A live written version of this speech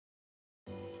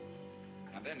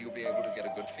And then you'll be able to get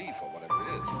a good fee for whatever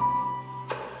it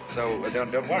is. So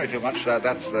don't worry too much.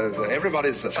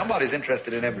 Somebody's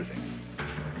interested in everything.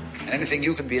 And anything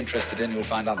you can be interested in, you'll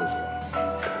find others will.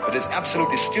 But it's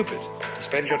absolutely stupid to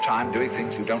spend your time doing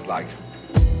things you don't like.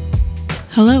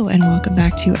 Hello and welcome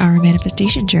back to our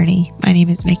manifestation journey. My name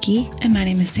is Mickey. And my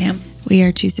name is Sam. We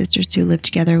are two sisters who live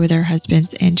together with our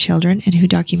husbands and children and who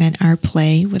document our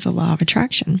play with the law of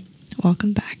attraction.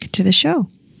 Welcome back to the show.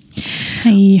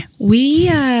 Hi.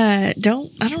 I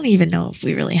don't even know if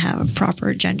we really have a proper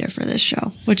agenda for this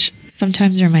show, which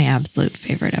sometimes are my absolute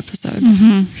favorite episodes.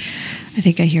 Mm-hmm. I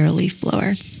think I hear a leaf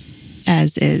blower,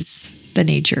 as is the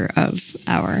nature of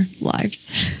our lives.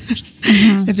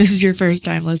 Mm-hmm. If this is your first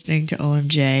time listening to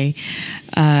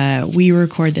OMJ, we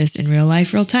record this in real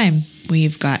life, real time.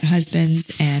 We've got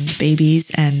husbands and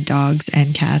babies and dogs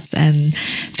and cats and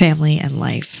family and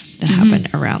life that happen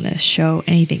around this show.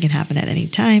 Anything can happen at any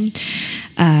time.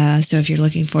 So if you're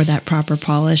looking for that proper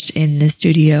polished in the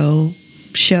studio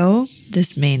show,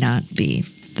 this may not be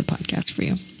the podcast for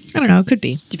you. I don't know. It could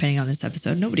be, depending on this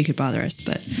episode. Nobody could bother us,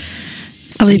 but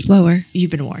a leaf blower.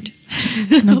 You've been warned.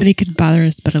 Nobody could bother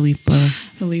us but a leaf blower.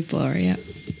 A leaf blower, yeah.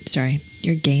 Sorry,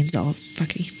 your gain's all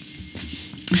fuckety.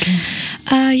 Okay.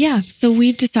 So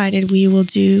we've decided we will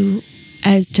do,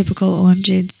 as typical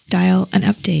OMJ style, an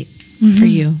update for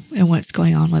you and what's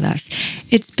going on with us.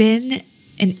 It's been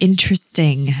an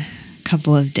interesting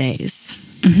couple of days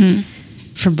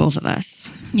for both of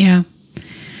us. Yeah.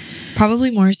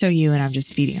 Probably more so you, and I'm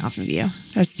just feeding off of you.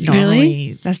 That's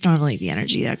normally the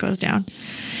energy that goes down.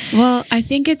 Well, I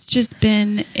think it's just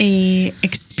been a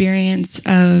experience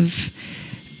of,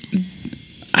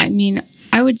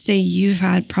 I would say you've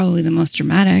had probably the most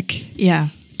dramatic. Yeah.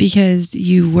 Because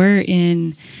you were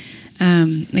in,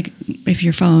 if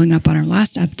you're following up on our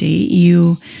last update,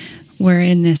 you were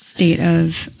in this state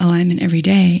of alignment every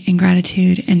day and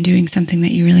gratitude and doing something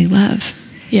that you really love.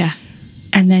 Yeah.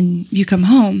 And then you come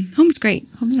home. Home's great.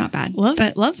 Home's not bad.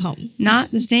 Love home. Not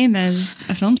the same as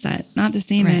a film set. Not the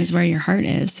same as where your heart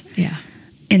is. Yeah.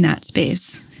 In that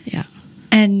space. Yeah.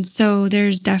 And so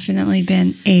there's definitely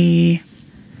been a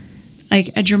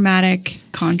dramatic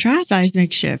contrast.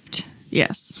 Seismic shift.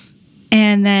 Yes.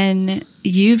 And then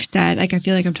you've said, I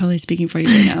feel like I'm totally speaking for you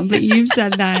right now, but you've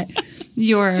said that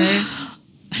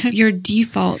your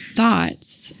default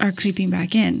thoughts are creeping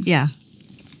back in. Yeah.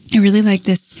 I really like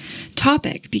this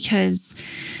topic because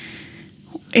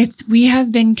we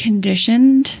have been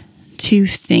conditioned to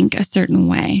think a certain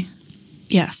way.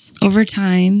 Yes. Over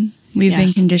time, we've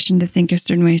been conditioned to think a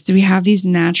certain way. So we have these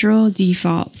natural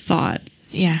default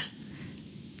thoughts. Yeah.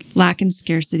 Lack and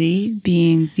scarcity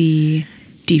being the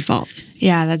default.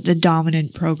 Yeah, that the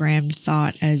dominant programmed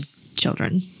thought as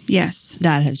children. Yes.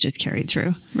 That has just carried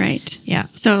through. Right. Yeah.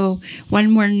 So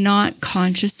when we're not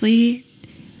consciously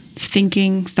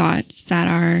thinking thoughts that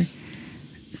are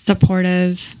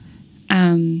supportive,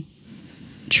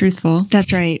 truthful.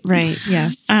 That's right. Right.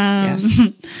 Yes.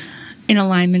 In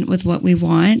alignment with what we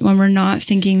want, when we're not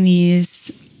thinking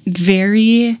these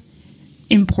very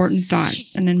important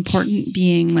thoughts, and important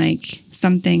being like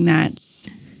something that's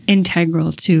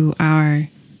integral to our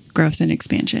growth and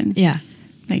expansion. Yeah.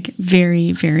 Like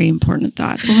very, very important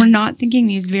thoughts. When we're not thinking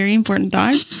these very important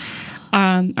thoughts,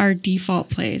 our default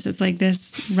plays. It's like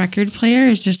this record player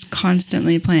is just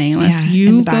constantly playing unless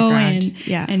you go in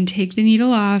and take the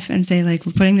needle off and say, like,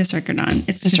 we're putting this record on.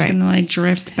 It's just going to like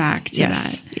drift back to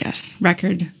that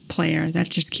record player that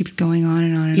just keeps going on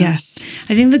and on and on.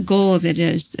 I think the goal of it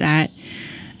is that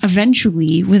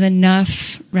eventually, with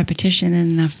enough repetition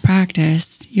and enough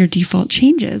practice, your default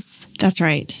changes. That's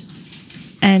right.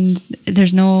 And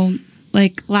there's no,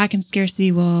 lack and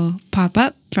scarcity will pop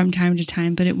up from time to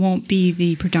time, but it won't be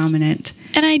the predominant.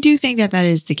 And I do think that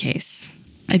is the case.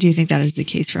 I do think that is the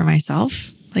case for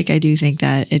myself. I do think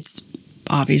that it's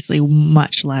obviously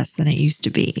much less than it used to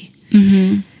be.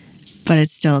 Mm-hmm. But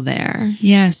it's still there.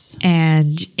 Yes.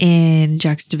 And in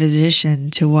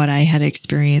juxtaposition to what I had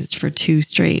experienced for 2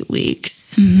 straight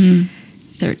weeks,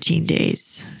 13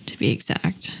 days to be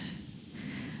exact,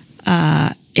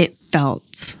 it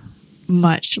felt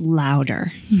much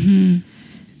louder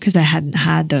because I hadn't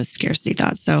had those scarcity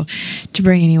thoughts. So to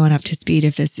bring anyone up to speed,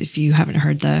 if you haven't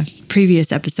heard the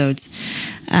previous episodes,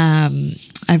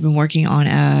 I've been working on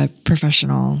a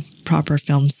professional, proper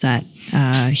film set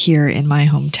here in my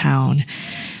hometown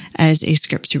as a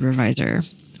script supervisor,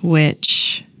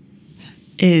 which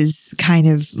is kind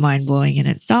of mind-blowing in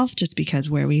itself just because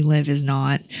where we live is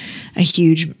not a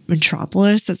huge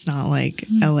metropolis. It's not like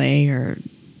LA or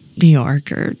New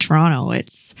York or Toronto.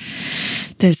 It's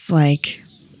this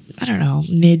I don't know,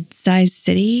 mid-sized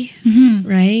city,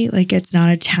 right? Like it's not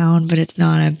a town, but it's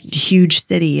not a huge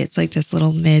city. It's like this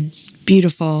little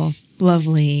beautiful,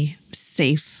 lovely,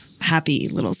 safe, happy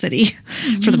little city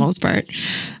for the most part.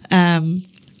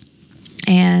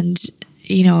 And,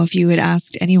 you know, if you had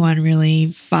asked anyone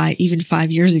really even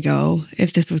 5 years ago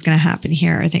if this was going to happen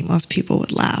here, I think most people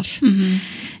would laugh.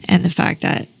 And the fact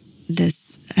that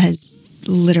this has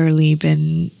literally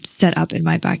been set up in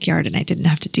my backyard and I didn't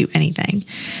have to do anything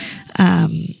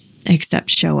except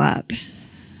show up,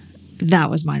 that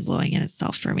was mind-blowing in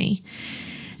itself for me.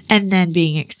 And then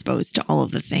being exposed to all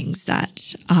of the things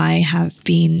that I have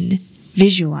been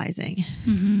visualizing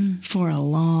for a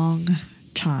long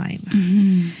time,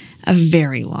 a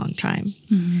very long time,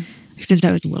 since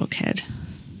I was a little kid.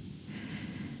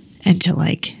 And to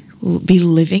like be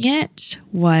living it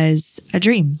was a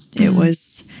dream.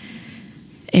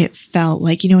 It felt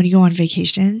like, you know, when you go on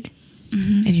vacation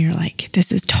and you're like,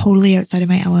 this is totally outside of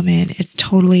my element. It's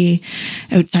totally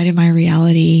outside of my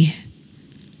reality,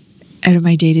 out of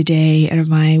my day-to-day, out of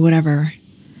my whatever.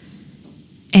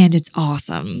 And it's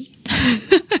awesome.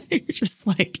 You're just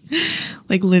like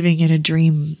living in a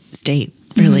dream state,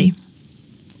 really,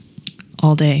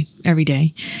 all day, every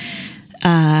day.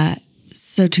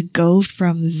 So to go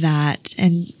from that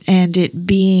and it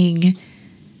being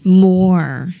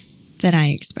more than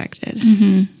I expected,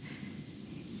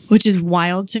 which is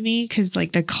wild to me because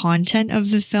like the content of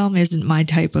the film isn't my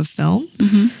type of film,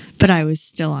 but I was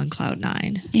still on cloud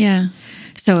nine. Yeah.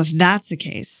 So if that's the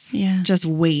case, just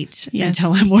wait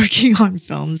until I'm working on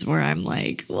films where I'm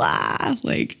like,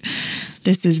 like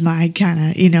this is my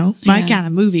kind of, you know, my kind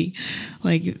of movie.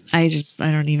 Like I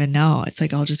don't even know. It's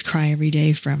like I'll just cry every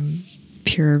day from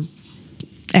pure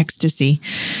ecstasy.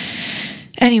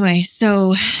 Anyway,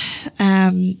 so,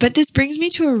 but this brings me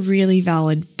to a really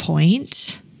valid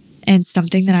point and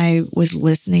something that I was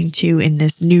listening to in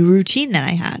this new routine that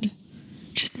I had.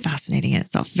 Just fascinating in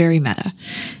itself, very meta.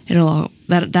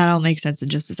 That'll make sense in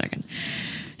just a second.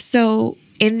 So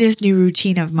in this new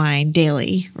routine of mine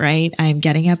daily, right, I'm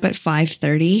getting up at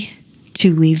 5:30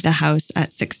 to leave the house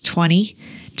at 6:20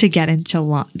 to get into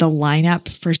the lineup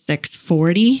for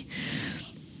 6:40.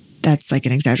 That's like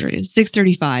an exaggerated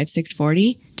 6:35,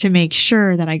 6:40 to make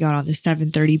sure that I got on the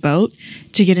 7:30 boat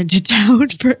to get into town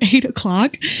for 8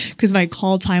 o'clock because my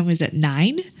call time was at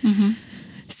 9.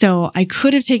 So I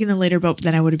could have taken the later boat, but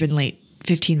then I would have been late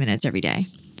 15 minutes every day.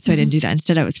 So I didn't do that.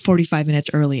 Instead, I was 45 minutes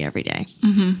early every day.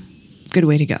 Good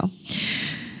way to go.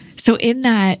 So in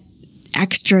that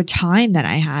extra time that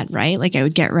I had, right? Like I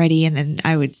would get ready and then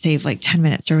I would save like 10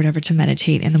 minutes or whatever to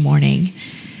meditate in the morning.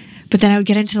 But then I would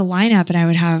get into the lineup and I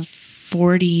would have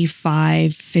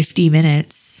 45, 50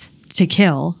 minutes to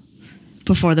kill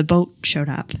before the boat showed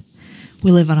up.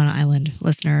 We live on an island,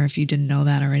 listener, if you didn't know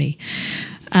that already.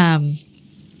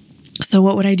 So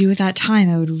what would I do with that time?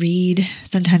 I would read.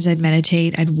 Sometimes I'd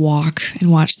meditate. I'd walk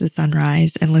and watch the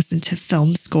sunrise and listen to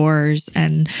film scores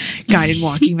and guided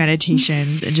walking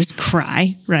meditations and just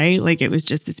cry, right? Like it was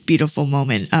just this beautiful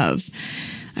moment of,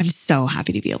 I'm so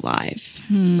happy to be alive,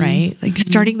 right? Like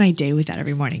starting my day with that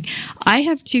every morning. I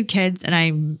have 2 kids and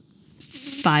I'm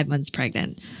 5 months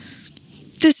pregnant.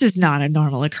 This is not a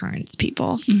normal occurrence,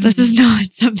 people. This is not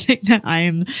something that I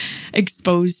am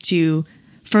exposed to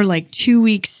for like 2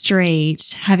 weeks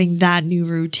straight, having that new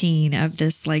routine of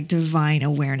this like divine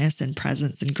awareness and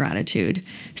presence and gratitude,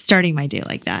 starting my day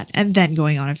like that, and then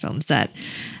going on a film set,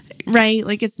 right?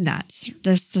 Like it's nuts.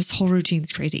 This whole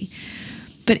routine's crazy.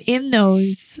 But in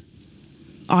those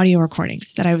audio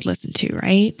recordings that I would listen to,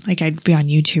 right? Like I'd be on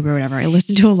YouTube or whatever. I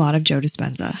listened to a lot of Joe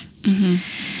Dispenza.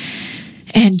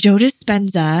 And Joe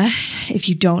Dispenza, if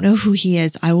you don't know who he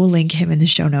is, I will link him in the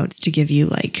show notes to give you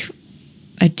like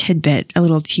a tidbit, a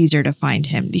little teaser to find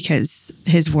him because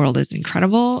his world is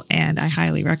incredible and I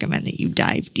highly recommend that you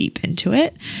dive deep into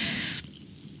it.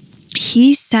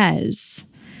 He says,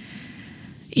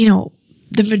 you know,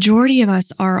 the majority of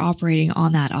us are operating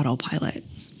on that autopilot.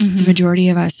 The majority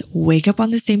of us wake up on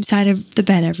the same side of the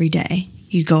bed every day.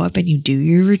 You go up and you do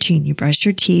your routine. You brush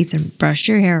your teeth and brush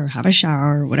your hair or have a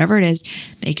shower or whatever it is.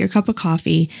 Make your cup of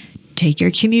coffee. Take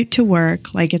your commute to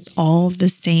work. Like it's all the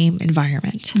same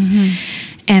environment.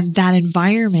 And that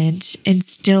environment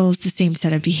instills the same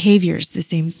set of behaviors, the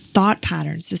same thought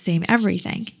patterns, the same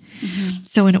everything.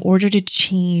 So in order to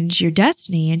change your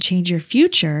destiny and change your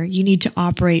future, you need to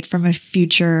operate from a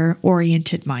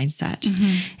future-oriented mindset.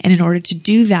 And in order to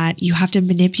do that, you have to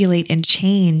manipulate and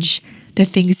change the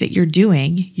things that you're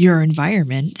doing, your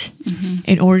environment,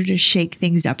 in order to shake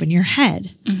things up in your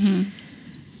head.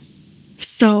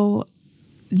 So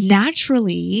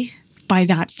naturally, by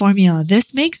that formula.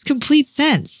 This makes complete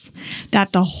sense.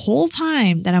 That the whole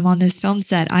time that I'm on this film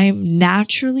set, I am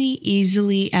naturally,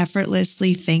 easily,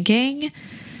 effortlessly thinking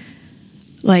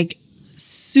like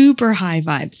super high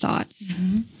vibe thoughts.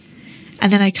 Mm-hmm.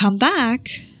 And then I come back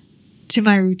to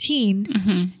my routine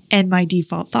mm-hmm. and my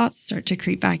default thoughts start to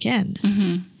creep back in.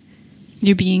 Mm-hmm.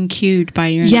 You're being cued by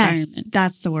your environment. Yes,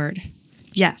 that's the word.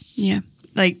 Yes. Yeah.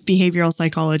 Like behavioral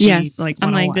psychology, yes. like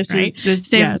 101, I'm like,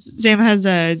 this right? Sam has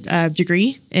a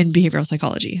degree in behavioral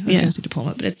psychology. I was going to say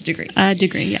diploma, but it's a degree. A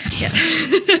degree, yeah.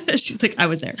 She's like, I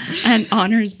was there. An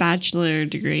honors bachelor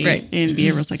degree in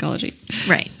behavioral psychology.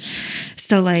 Right.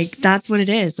 So like, that's what it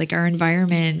is. Like our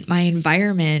environment, my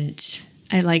environment,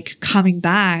 I like coming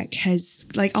back has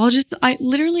like,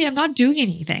 I'm not doing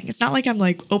anything. It's not like I'm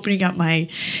like opening up my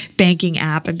banking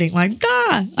app and being like,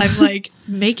 I'm like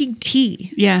making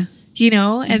tea. Yeah. You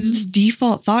know, and this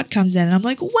default thought comes in and I'm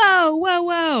like,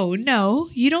 whoa. No,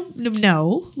 you don't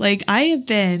know. Like I have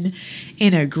been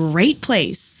in a great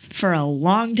place for a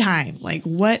long time. Like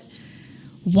what,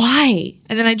 why?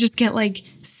 And then I just get like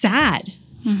sad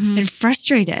mm-hmm. and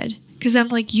frustrated because I'm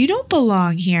like, you don't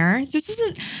belong here.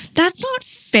 That's not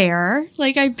fair.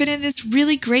 Like I've been in this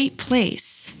really great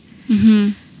place.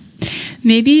 Mm-hmm.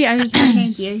 Maybe I just have an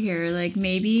idea here. Like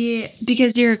maybe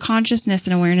because your consciousness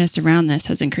and awareness around this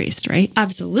has increased, right?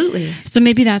 Absolutely. So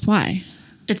maybe that's why.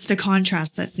 It's the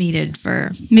contrast that's needed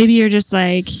for. Maybe you're just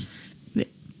like,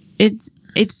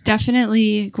 it's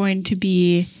definitely going to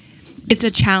be, it's a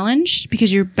challenge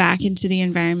because you're back into the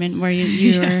environment where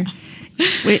you're. Yeah.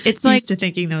 It's like used to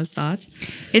thinking those thoughts.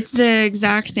 It's the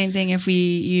exact same thing if we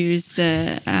use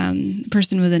the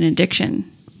person with an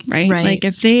addiction, right? Like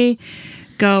if they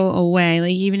go away,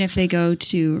 like even if they go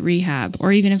to rehab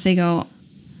or even if they go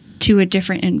to a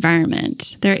different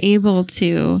environment, they're able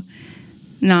to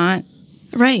not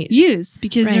use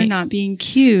because they're not being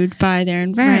cued by their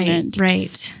environment.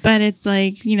 Right. But it's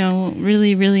like, you know,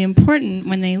 really, really important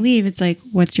when they leave. It's like,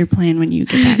 what's your plan when you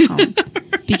get back home?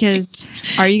 Because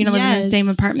are you going to live in the same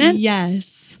apartment?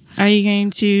 Yes. Are you going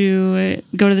to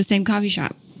go to the same coffee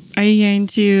shop? Are you going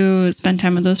to spend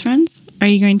time with those friends? Are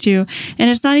you going to, and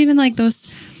it's not even like those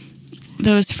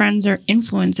friends or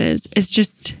influences. It's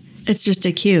just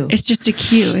a cue. It's just a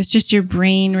cue. It's just your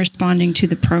brain responding to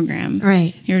the program.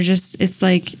 Right. It's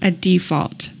like a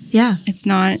default. Yeah. It's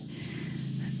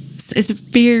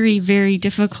very, very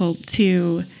difficult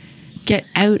to get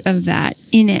out of that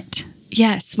in it.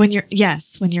 Yes, when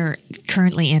you're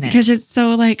currently in it. Because it's so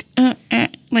like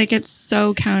it's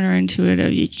so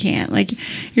counterintuitive. You can't, like,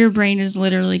 your brain is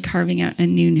literally carving out a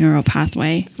new neural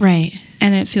pathway. Right.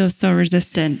 And it feels so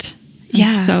resistant. Yeah.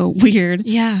 So weird.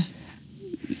 Yeah.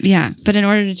 Yeah. But in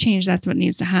order to change, that's what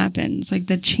needs to happen. It's like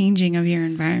the changing of your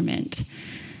environment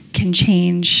can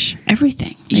change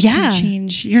everything. It can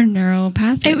change your neural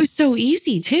pathway. It was so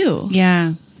easy too.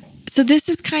 Yeah. So this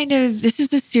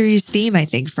is a serious theme, I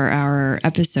think, for our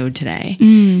episode today.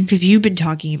 Because you've been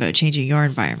talking about changing your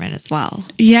environment as well.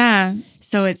 Yeah.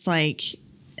 So it's like,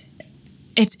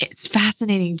 it's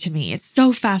fascinating to me. It's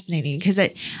so fascinating because I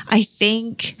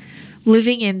think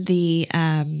living in the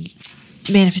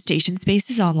manifestation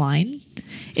spaces online,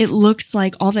 it looks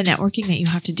like all the networking that you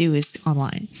have to do is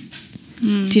online. Do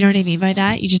you know what I mean by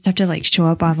that? You just have to like show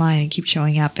up online and keep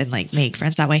showing up and like make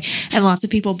friends that way. And lots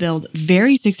of people build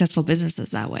very successful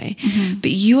businesses that way. Mm-hmm. But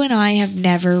you and I have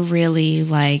never really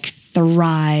like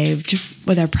thrived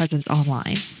with our presence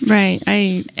online. Right.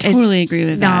 I totally agree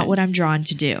with that. Not what I'm drawn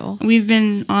to do. We've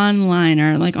been online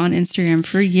or like on Instagram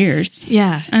for years.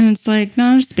 Yeah. And it's like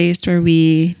not a space where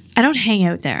I don't hang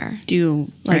out there.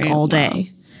 Do like all day.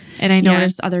 And I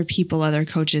notice other people, other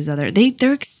coaches,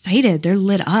 they're excited. They're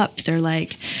lit up. They're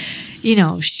like, you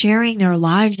know, sharing their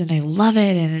lives and they love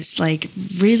it. And it's like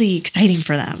really exciting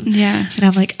for them. Yeah. And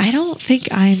I'm like, I don't think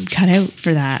I'm cut out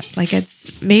for that. Like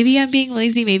maybe I'm being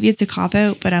lazy. Maybe it's a cop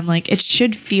out, but I'm like, it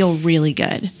should feel really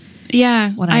good.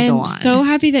 Yeah. When I go on. I'm so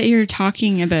happy that you're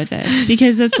talking about this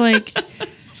because it's like,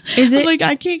 is it like,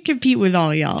 I can't compete with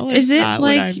all y'all. It's not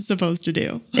like, what I'm supposed to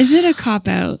do. Is it a cop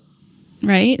out?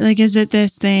 Right? Like, is it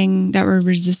this thing that we're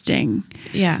resisting?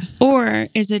 Yeah. Or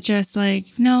is it just like,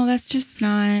 no, that's just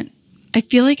not. I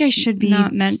feel like I should be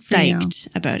not meant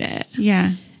psyched about it.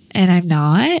 Yeah. And I'm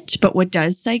not. But what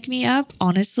does psych me up,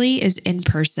 honestly, is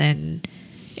in-person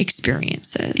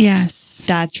experiences. Yes.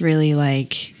 That's really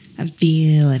like, I'm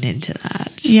feeling into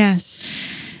that.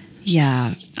 Yes.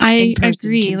 Yeah. I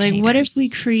agree. Containers. Like, what if we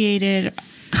created...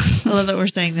 I love that we're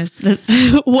saying this.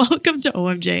 Welcome to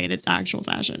OMJ in its actual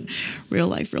fashion. Real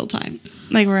life, real time.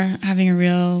 Like we're having a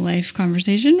real life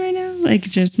conversation right now? Like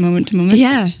just moment to moment?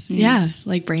 Yeah. Yeah.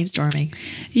 Like brainstorming.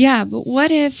 Yeah. But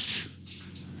what if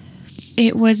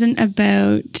it wasn't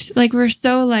about, like, we're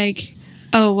so like,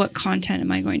 oh, what content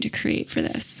am I going to create for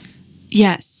this?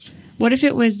 Yes. What if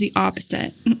it was the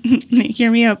opposite?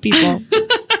 Hear me out, people.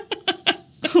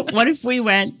 What if we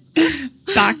went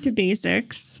back to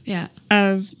basics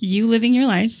of you living your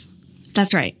life?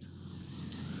 That's right.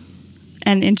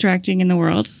 And interacting in the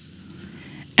world.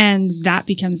 And that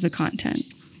becomes the content.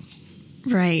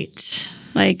 Right.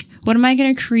 Like, what am I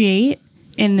going to create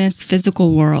in this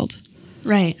physical world?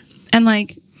 Right. And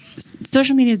like,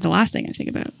 social media is the last thing I think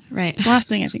about. Right. The last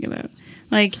thing I think about.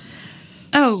 Like,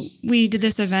 oh, we did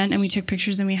this event and we took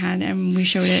pictures and we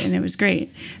showed it and it was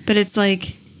great. But it's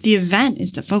like, the event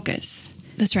is the focus.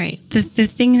 That's right. The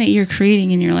thing that you're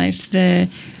creating in your life, the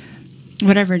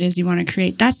whatever it is you want to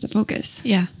create, that's the focus.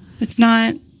 Yeah. It's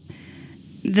not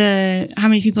the how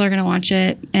many people are going to watch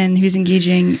it and who's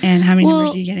engaging and how many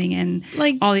numbers are you getting, and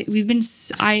like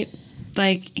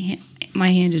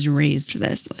my hand is raised for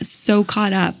this. It's so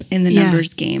caught up in the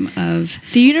numbers game of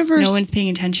the universe. No one's paying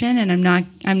attention, and I'm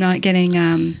not getting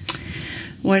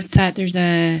what's that? There's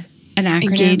an acronym.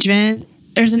 Engagement.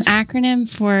 There's an acronym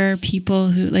for people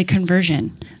who like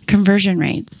conversion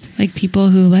rates, like people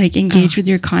who like engage with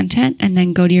your content and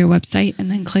then go to your website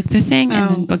and then click the thing and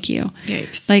then book you.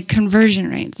 Yikes. Like conversion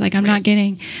rates. Like I'm not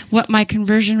getting what my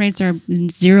conversion rates are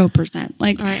 0%.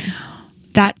 Like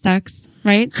that sucks,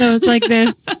 right? So it's like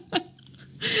this.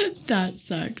 That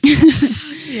sucks.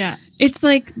 Yeah. It's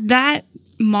like that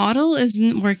model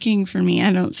isn't working for me,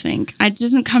 I don't think. It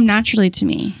doesn't come naturally to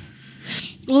me.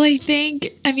 Well, the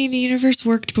universe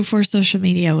worked before social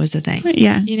media was a thing.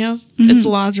 Yeah. You know? Its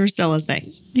laws were still a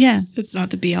thing. Yeah. It's not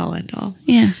the be all end all.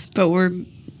 Yeah. But we're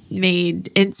made,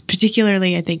 it's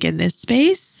particularly, I think, in this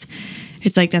space,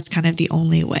 it's like that's kind of the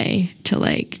only way to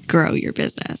like grow your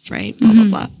business, right? Blah,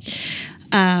 blah,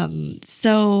 blah.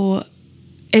 So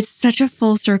it's such a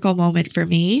full circle moment for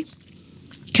me.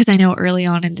 Because I know early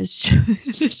on in this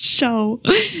show,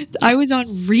 I was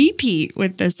on repeat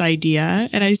with this idea,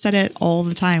 and I said it all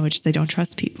the time, which is I don't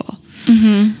trust people,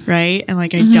 right? And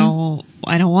like I don't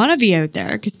want to be out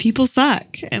there because people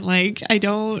suck, and like I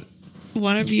don't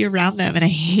want to be around them, and I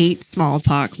hate small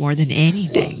talk more than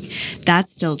anything.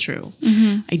 That's still true.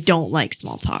 I don't like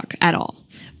small talk at all.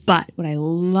 But what I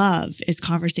love is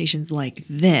conversations like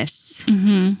this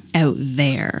out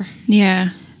there.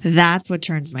 Yeah. That's what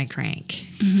turns my crank,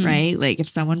 right? Like if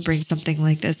someone brings something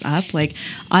like this up, like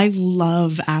I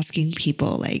love asking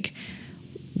people like,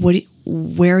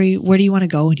 where do you want to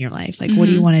go in your life? Like, what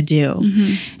do you want to do?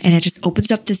 And it just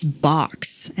opens up this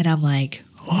box and I'm like,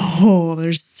 oh,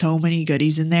 there's so many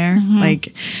goodies in there. Like,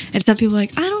 and some people are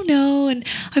like, I don't know. And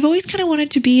I've always kind of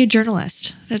wanted to be a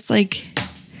journalist. It's like,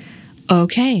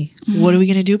 okay, what are we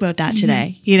going to do about that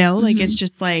today? You know, like it's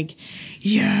just like,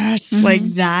 yes, like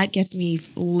that gets me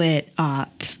lit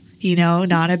up, you know,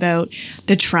 not about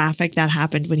the traffic that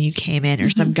happened when you came in or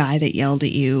some guy that yelled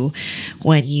at you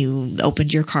when you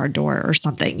opened your car door or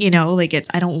something, you know, like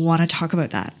I don't want to talk about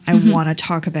that. I want to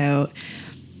talk about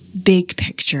big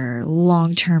picture,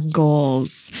 long-term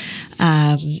goals,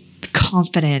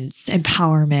 confidence,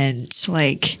 empowerment,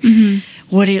 like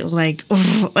what do you like,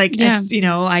 it's, you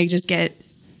know, I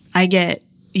get,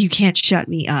 you can't shut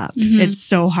me up. It's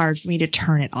so hard for me to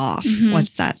turn it off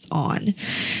once that's on.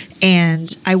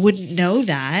 And I wouldn't know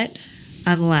that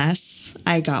unless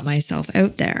I got myself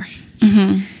out there.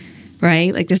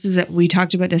 Right? Like we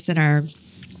talked about this in our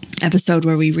episode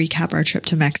where we recap our trip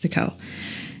to Mexico.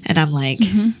 And I'm like,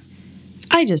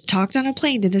 I just talked on a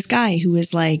plane to this guy who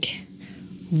was like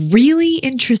really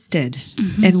interested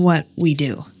in what we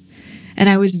do. And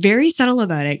I was very subtle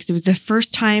about it because it was the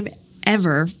first time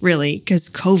ever, really, because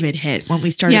COVID hit when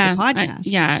we started the podcast.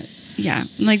 Yeah.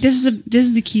 Like this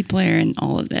is the key player in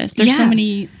all of this. There's so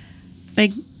many,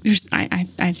 like there's I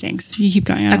think so. You keep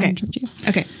going. I don't want to interrupt you.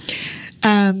 Okay.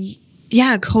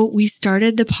 We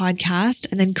started the podcast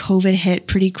and then COVID hit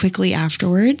pretty quickly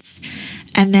afterwards.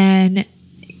 And then,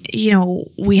 you know,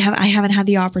 I haven't had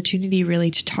the opportunity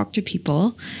really to talk to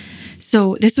people.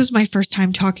 So this was my first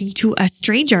time talking to a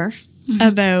stranger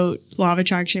about law of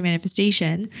attraction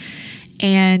manifestation.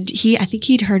 And I think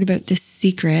he'd heard about this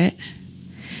secret,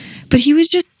 but he was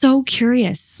just so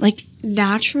curious, like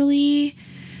naturally,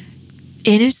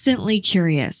 innocently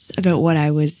curious about what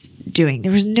I was doing.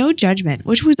 There was no judgment,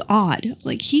 which was odd.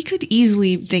 Like he could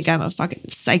easily think I'm a fucking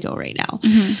psycho right now.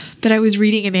 But I was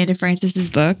reading Amanda Francis's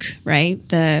book, right?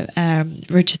 The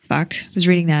Rich as Fuck. I was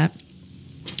reading that.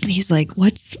 And he's like,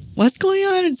 what's going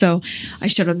on? And so I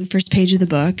showed him the first page of the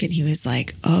book and he was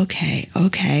like, okay.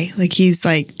 Like, he's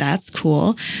like, that's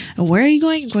cool. And where are you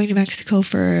going? I'm going to Mexico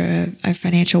for a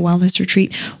financial wellness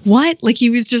retreat. What? Like, he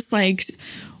was just like,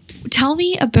 tell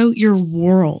me about your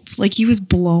world. Like, he was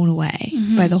blown away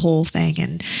by the whole thing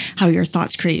and how your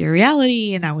thoughts create your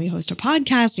reality, and that we host a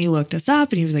podcast, and he looked us up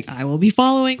and he was like, I will be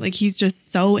following. Like, he's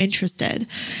just so interested.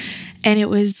 And it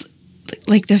was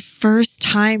like the first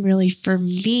time really for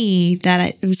me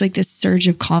that it was like this surge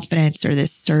of confidence, or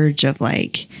this surge of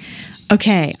like,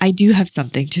 okay, I do have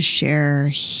something to share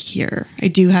here. I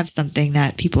do have something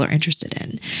that people are interested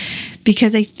in.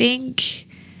 Because I think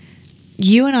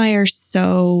you and I are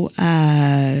so,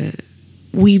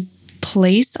 we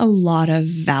place a lot of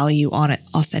value on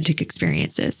authentic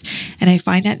experiences. And I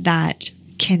find that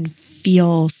can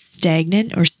feel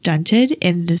stagnant or stunted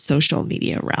in the social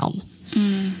media realm.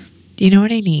 You know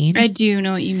what I mean? I do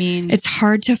know what you mean. It's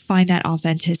hard to find that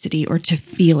authenticity, or to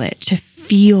feel it, to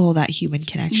feel that human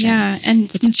connection. Yeah, and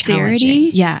it's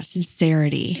sincerity. Yeah,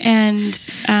 sincerity. And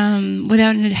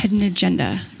without a hidden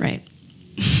agenda. Right.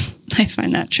 I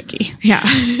find that tricky. Yeah.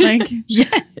 Like,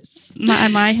 yes.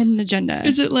 My hidden agenda.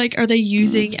 Is it like, are they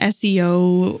using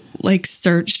SEO like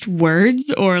searched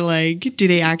words, or like, do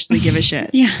they actually give a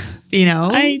shit? Yeah. You know?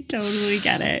 I totally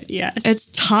get it. Yes. It's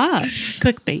tough.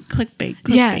 Clickbait.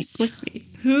 Yes. Clickbait.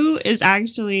 Who is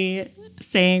actually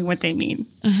saying what they mean?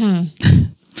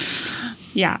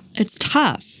 Yeah. It's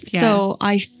tough. Yeah. So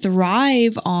I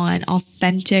thrive on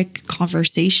authentic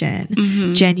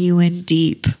conversation, genuine,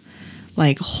 deep,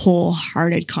 like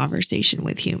wholehearted conversation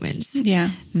with humans.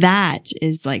 Yeah. That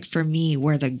is like, for me,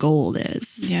 where the gold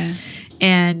is. Yeah.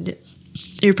 And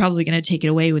you're probably going to take it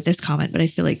away with this comment, but I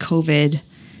feel like COVID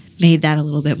made that a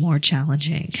little bit more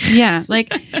challenging. Yeah.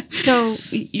 Like, so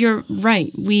you're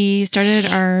right. We started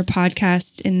our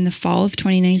podcast in the fall of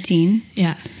 2019.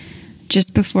 Yeah.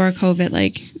 Just before COVID,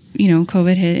 like, you know,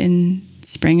 COVID hit in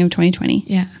spring of 2020.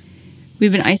 Yeah.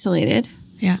 We've been isolated.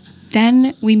 Yeah.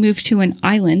 Then we moved to an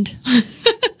island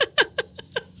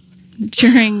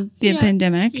during the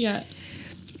pandemic. Yeah.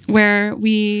 Where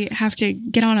we have to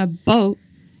get on a boat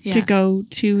to go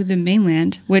to the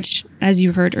mainland, which, as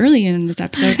you heard earlier in this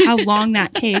episode, how long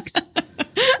that takes.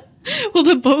 Well,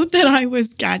 the boat that I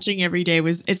was catching every day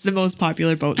it's the most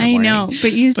popular boat in the morning. I know,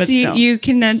 but you see, still. you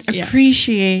can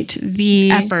appreciate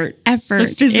the effort,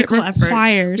 the physical it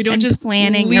requires. We don't just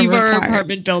planning. Leave our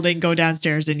apartment building, go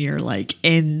downstairs, and you're like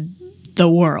in the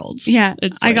world. Yeah,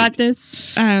 it's I got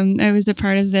this. I was a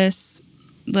part of this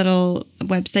little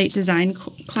website design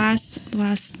class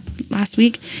last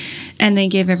week, and they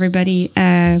gave everybody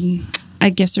a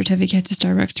gift certificate to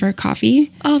Starbucks for a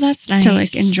coffee. Oh, that's nice. To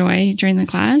like enjoy during the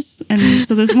class. And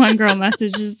so this one girl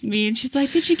messages me and she's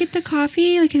like, did you get the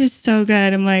coffee? Like, it was so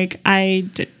good. I'm like, I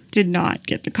did not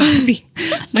get the coffee.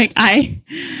 Like,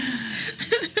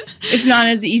 it's not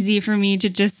as easy for me to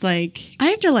just like,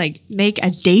 I have to like make a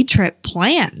day trip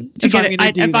plan to get it.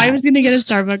 If I was going to get a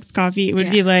Starbucks coffee, it would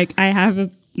be like, I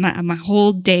have my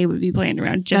whole day would be planned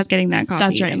around just getting that coffee.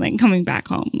 That's right. And like coming back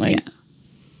home. Like,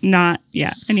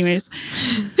 anyways.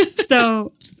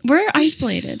 So we're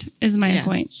isolated is my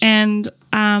point. And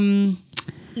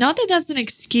not that that's an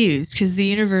excuse, because the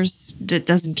universe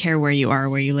doesn't care where you are,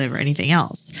 where you live, or anything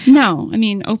else. No, I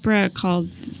mean, Oprah called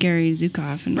Gary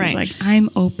Zukav and was like, I'm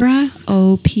Oprah,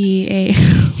 OPA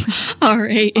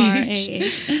RAH.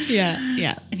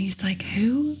 Yeah. And he's like,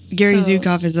 who? Gary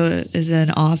Zukav is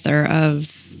an author of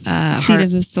Seed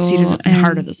of the Soul and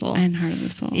Heart of the Soul. And Heart of the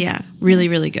Soul. Yeah, really,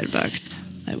 really good books.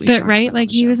 But right, like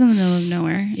he was in the middle of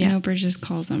nowhere. And Oprah just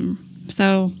calls him.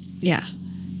 So yeah.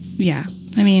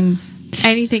 I mean,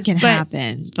 anything can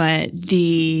happen, but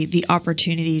the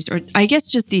opportunities, or I guess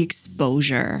just the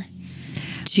exposure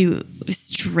to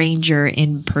stranger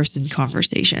in-person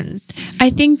conversations. I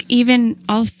think even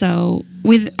also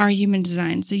with our human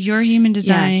design. So your human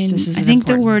design, I think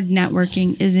the word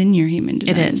networking is in your human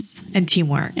design. It is. And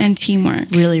teamwork.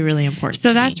 Really, really important.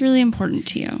 So that's really important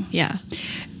to you. Yeah.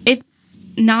 It's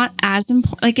not as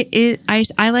important. Like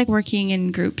I like working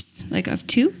in groups, like of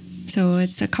two. So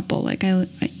it's a couple. Like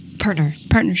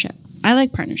partnership. I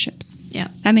like partnerships. Yeah,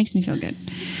 that makes me feel good.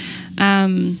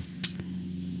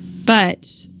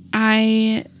 But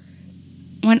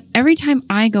every time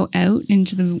I go out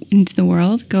into the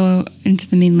world, go into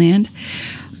the mainland,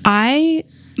 my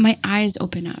eyes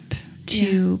open up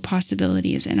to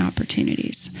possibilities and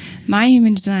opportunities. My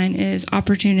human design is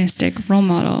opportunistic role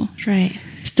model. Right.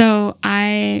 So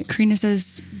Karina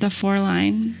says the 4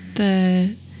 line,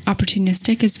 the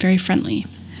opportunistic is very friendly.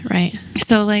 Right.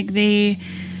 So like they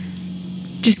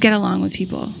just get along with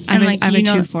people. I'm a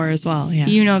 2-4 as well. Yeah.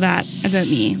 You know that about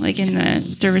me. Like in the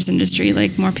service industry,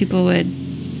 like more people would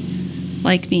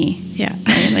like me. Yeah.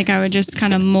 Right? Like I would just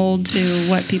kind of mold to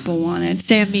what people wanted.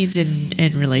 Sam means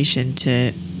in relation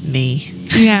to me.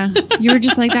 Yeah. You were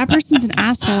just like, that person's an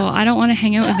asshole. I don't want to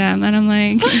hang out with them. And I'm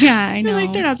like, yeah, I know. You're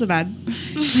like, they're not so bad.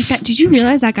 Like that. Did you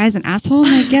realize that guy's an asshole?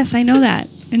 I'm like, yes, I know that.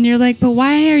 And you're like, but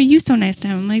why are you so nice to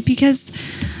him? I'm like, because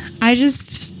I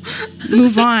just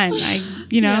move on.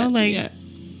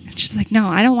 She's like, no,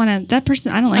 I don't want to. That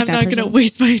person, I don't like that person. I'm not going to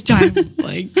waste my time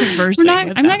like conversing. I'm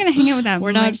not going to hang out with them.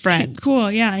 We're not friends. Cool.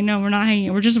 Yeah, I know. We're not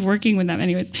hanging. We're just working with them.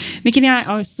 Anyways, Mickey and I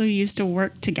also used to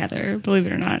work together. Believe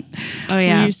it or not. Oh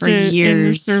yeah, for years in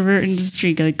the server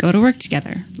industry. Like, go to work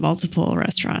together. Multiple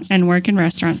restaurants and work in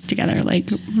restaurants together. Like,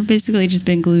 we're basically just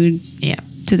been glued. Yeah.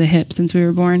 To the hip since we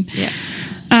were born. Yeah.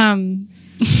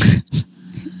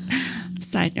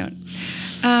 Side note.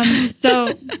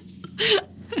 So.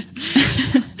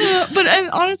 But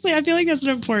honestly, I feel like that's an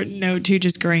important note too.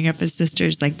 Just growing up as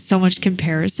sisters, like so much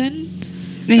comparison.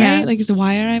 Yeah. Right? Like, so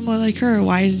why am I more like her?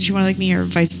 Why isn't she more like me? Or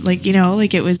vice, like, you know,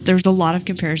 like there was a lot of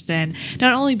comparison,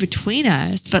 not only between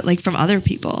us, but like from other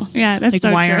people. Yeah, that's like,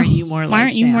 so why true. aren't you more like Why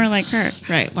aren't you Sam? more like her?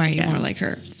 Right. Why aren't you more like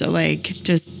her? So like,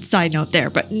 just side note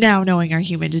there. But now knowing our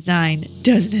human design,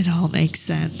 doesn't it all make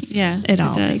sense? Yeah. It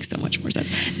all makes so much more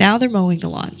sense. Now they're mowing the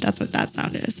lawn. That's what that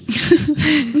sound is.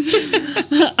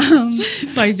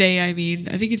 By they, I mean,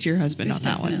 I think it's your husband on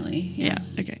that one. Yeah.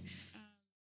 Okay.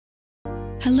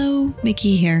 Hello,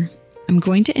 Mickey here. I'm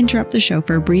going to interrupt the show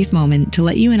for a brief moment to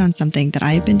let you in on something that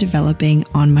I have been developing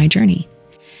on my journey.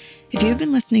 If you've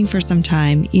been listening for some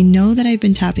time, you know that I've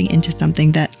been tapping into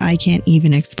something that I can't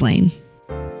even explain.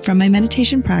 From my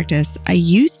meditation practice, I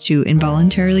used to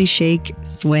involuntarily shake,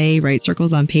 sway, write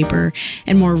circles on paper,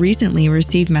 and more recently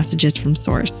receive messages from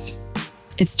Source.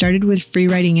 It started with free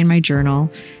writing in my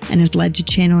journal and has led to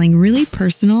channeling really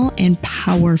personal and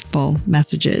powerful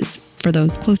messages for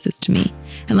those closest to me.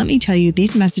 And let me tell you,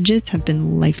 these messages have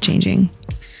been life-changing.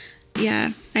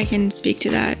 Yeah, I can speak to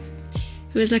that.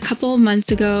 It was a couple of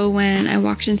months ago when I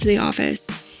walked into the office.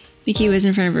 Mickey was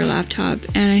in front of her laptop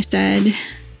and I said,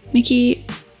 Mickey,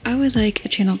 I would like a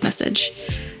channeled message.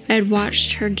 I had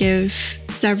watched her give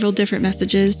several different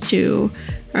messages to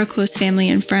our close family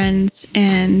and friends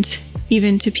and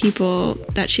even to people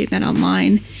that she'd met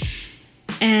online.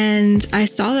 And I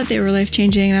saw that they were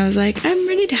life-changing and I was like, I'm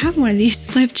ready to have one of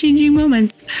these life-changing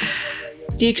moments.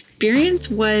 The experience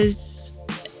was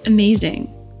amazing.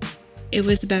 It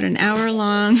was about an hour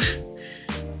long.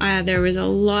 There was a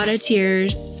lot of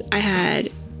tears. I had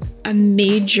a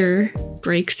major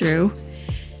breakthrough.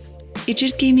 It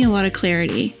just gave me a lot of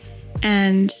clarity.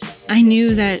 And I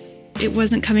knew that it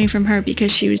wasn't coming from her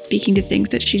because she was speaking to things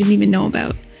that she didn't even know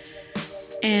about.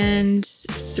 And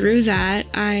through that,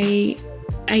 I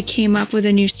came up with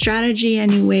a new strategy, a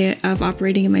new way of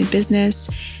operating in my business.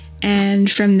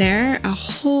 And from there, a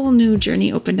whole new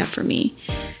journey opened up for me.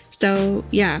 So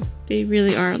yeah, they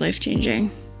really are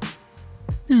life-changing.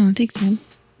 Oh, thanks, Sam.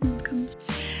 You're welcome.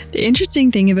 The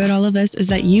interesting thing about all of this is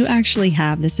that you actually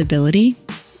have this ability.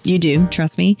 You do,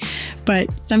 trust me.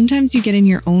 But sometimes you get in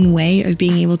your own way of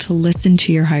being able to listen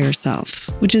to your higher self,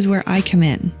 which is where I come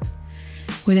in.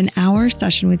 With an hour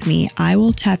session with me, I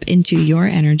will tap into your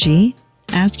energy,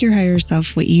 ask your higher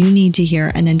self what you need to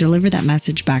hear, and then deliver that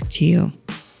message back to you.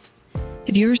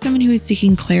 If you're someone who is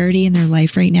seeking clarity in their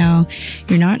life right now,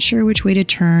 you're not sure which way to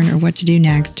turn or what to do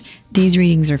next, these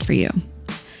readings are for you.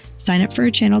 Sign up for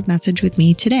a channeled message with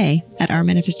me today at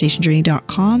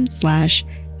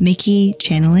ourmanifestationjourney.com/Mickey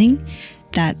Channeling.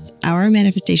 That's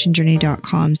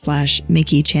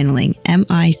ourmanifestationjourney.com/Mickey Channeling,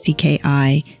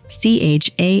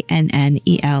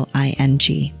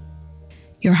 MICKICHANNELING.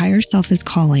 Your higher self is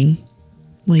calling.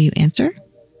 Will you answer?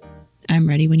 I'm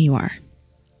ready when you are.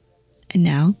 And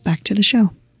now back to the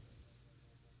show.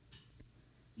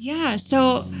 Yeah,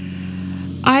 so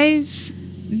I've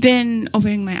been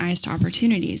opening my eyes to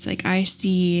opportunities. Like I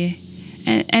see,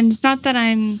 and it's not that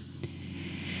I'm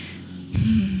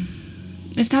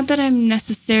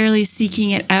necessarily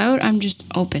seeking it out. I'm just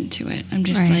open to it. I'm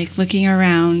just like looking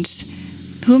around.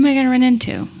 Who am I going to run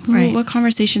into? What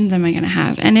conversations am I going to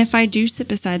have? And if I do sit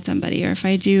beside somebody, or if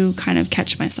I do kind of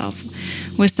catch myself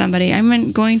with somebody,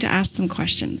 I'm going to ask them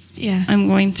questions. Yeah. I'm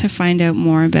going to find out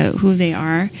more about who they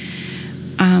are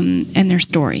and their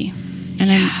story. And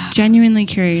I'm genuinely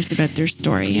curious about their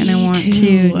story. And I want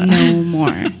to know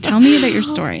more. Tell me about your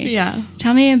story. Yeah.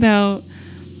 Tell me about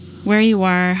where you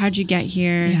are. How'd you get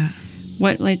here? Yeah.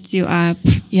 What lights you up?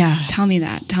 Yeah. Tell me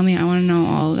that. Tell me. I want to know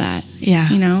all of that. Yeah.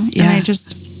 You know? Yeah. And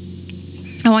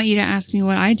I want you to ask me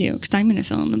what I do, because I'm going to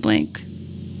fill in the blank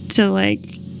to like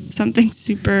something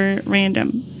super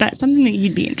random. That's something that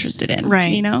you'd be interested in. Right.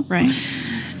 You know? Right.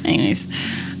 Anyways.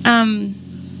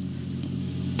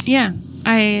 Yeah.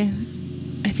 I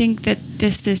think that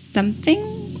this is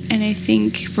something And I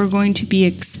think we're going to be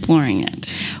exploring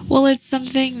it. Well, it's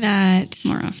something that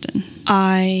more often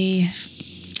I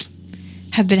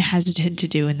have been hesitant to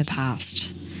do in the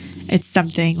past. It's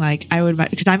something like I would,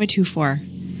 because I'm a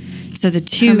 2-4. So the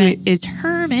 2 hermit. is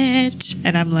hermit.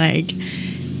 And I'm like,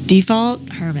 default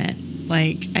hermit.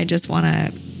 Like, I just want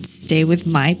to stay with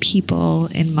my people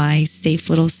in my safe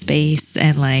little space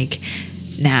and like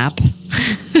nap.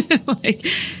 Like,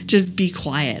 just be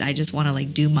quiet. I just want to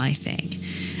like do my thing.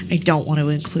 I don't want to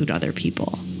include other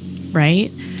people.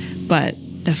 Right? But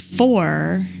the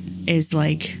 4 is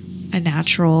like a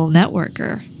natural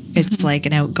networker. It's like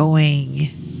an outgoing,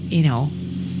 you know,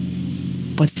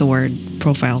 what's the word?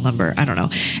 Profile number. I don't know.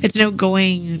 It's an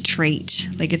outgoing trait.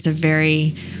 Like, it's a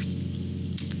very,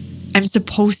 I'm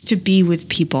supposed to be with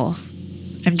people.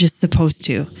 I'm just supposed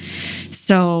to.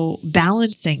 So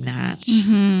balancing that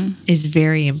is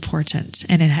very important.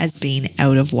 And it has been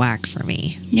out of whack for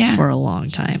me for a long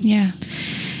time. Yeah.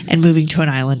 And moving to an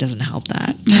island doesn't help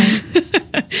that.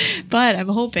 Right. But I'm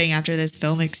hoping after this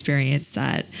film experience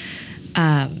that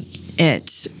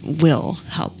it will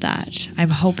help that. I'm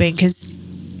hoping, because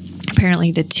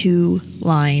apparently the 2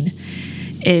 line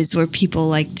is where people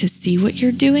like to see what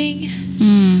you're doing,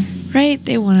 right?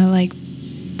 They want to like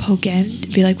poke in,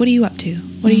 be like, what are you up to?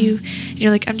 What are you? And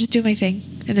you're like, I'm just doing my thing.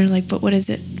 And they're like, but what is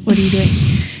it? What are you doing?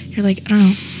 You're like, I don't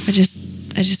know. I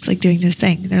just like doing this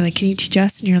thing. And they're like, can you teach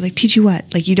us? And you're like, teach you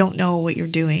what? Like, you don't know what you're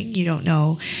doing. You don't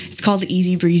know. It's called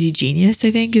Easy Breezy Genius,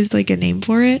 I think, is like a name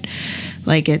for it.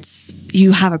 Like, it's,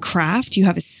 you have a craft, you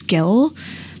have a skill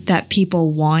that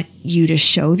people want you to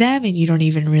show them, and you don't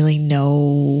even really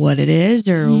know what it is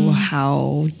or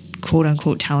how quote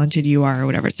unquote talented you are or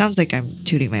whatever. It sounds like I'm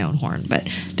tooting my own horn, but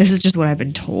this is just what I've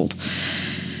been told.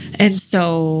 And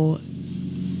so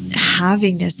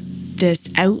having this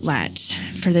outlet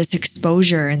for this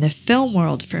exposure in the film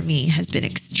world for me has been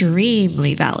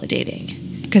extremely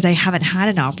validating, because I haven't had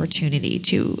an opportunity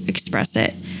to express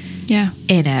it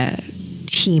in a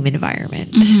team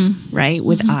environment, right?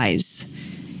 With eyes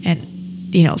and,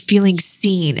 you know, feeling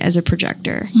seen as a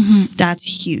projector.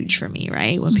 That's huge for me,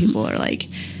 right? When people are like,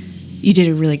 you did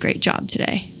a really great job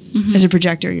today. As a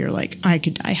projector, you're like, I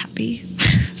could die happy.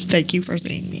 Thank you for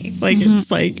seeing me. Like,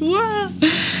 it's like, wow.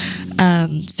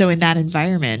 So in that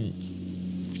environment,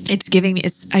 it's giving me,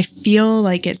 I feel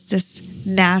like it's this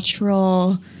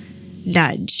natural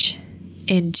nudge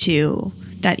into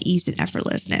that ease and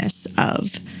effortlessness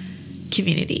of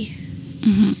community.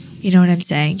 You know what I'm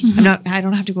saying? I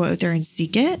don't have to go out there and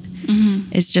seek it.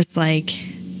 It's just like,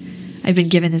 I've been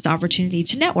given this opportunity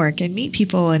to network and meet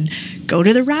people and go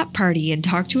to the wrap party and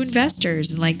talk to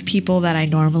investors and like people that I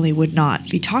normally would not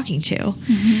be talking to,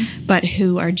 but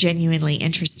who are genuinely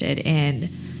interested in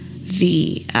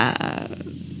the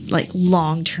like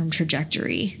long-term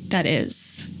trajectory that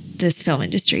is this film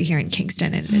industry here in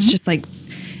Kingston. And it's just like,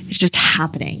 it's just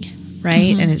happening,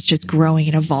 right? And it's just growing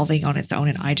and evolving on its own,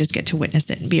 and I just get to witness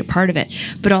it and be a part of it,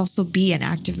 but also be an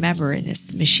active member in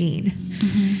this machine,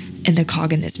 in the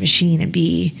cog in this machine, and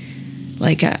be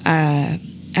like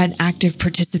an active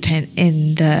participant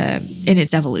in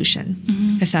its evolution,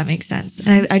 if that makes sense.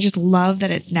 And I just love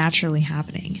that it's naturally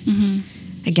happening.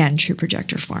 Again, true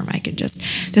projector form.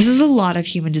 This is a lot of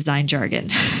human design jargon.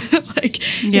 Like,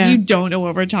 if you don't know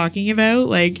what we're talking about,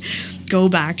 like, go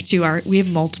back to we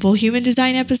have multiple human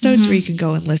design episodes where you can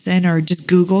go and listen, or just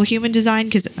Google human design,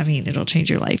 because I mean, it'll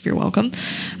change your life. You're welcome.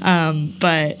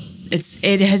 But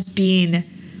it has been,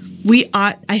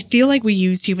 I feel like we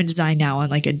use human design now on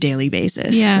like a daily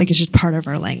basis. Like, it's just part of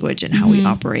our language and how we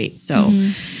operate. So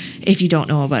if you don't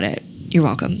know about it, you're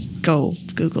welcome. Go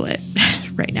Google it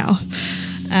right now.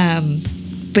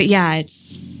 But yeah,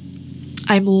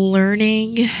 I'm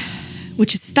learning,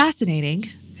 which is fascinating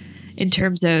in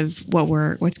terms of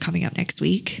what's coming up next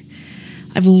week.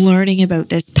 I'm learning about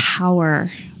this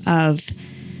power of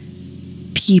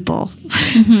people,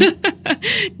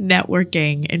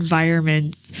 networking,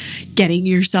 environments, getting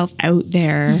yourself out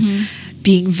there,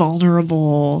 being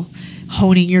vulnerable,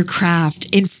 honing your craft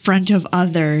in front of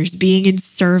others, being in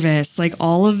service, like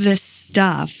all of this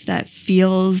stuff that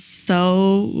feels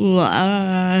so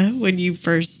when you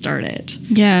first start it.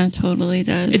 Yeah, it totally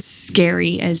does. It's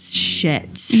scary as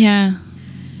shit. Yeah.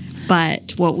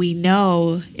 But what we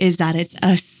know is that it's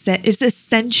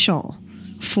essential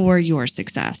for your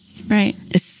success. Right.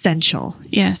 Essential.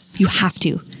 Yes. You have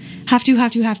to.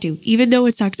 Even though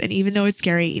it sucks, and even though it's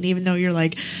scary, and even though you're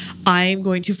like, I'm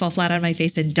going to fall flat on my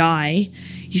face and die,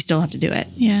 you still have to do it.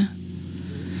 Yeah.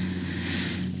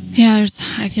 Yeah,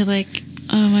 I feel like,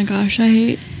 oh my gosh,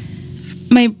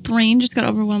 my brain just got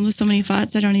overwhelmed with so many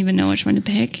thoughts. I don't even know which one to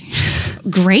pick.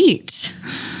 Great.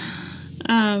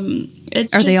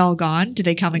 It's Are just, they all gone? Do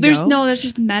they come and there's go? no, there's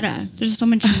just meta. There's so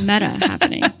much meta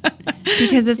happening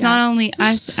because it's not only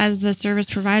us as the service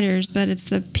providers, but it's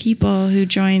the people who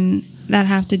join that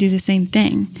have to do the same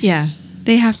thing. Yeah.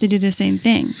 They have to do the same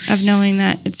thing of knowing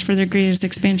that it's for their greatest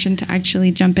expansion to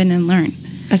actually jump in and learn.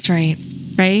 That's right.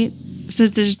 Right? So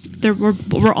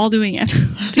we're all doing it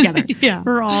together. Yeah.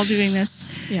 We're all doing this.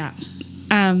 Yeah.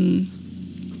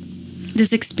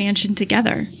 This expansion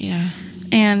together. Yeah.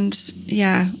 And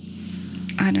yeah,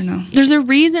 I don't know. There's a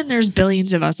reason there's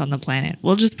billions of us on the planet.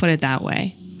 We'll just put it that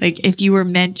way. Like, if you were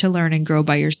meant to learn and grow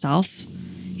by yourself,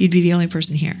 you'd be the only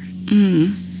person here.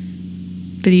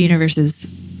 But the universe is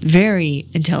very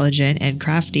intelligent and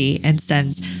crafty and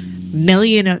sends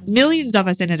millions of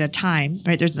us in at a time,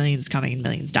 right? There's millions coming and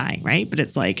millions dying, right? But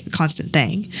it's like a constant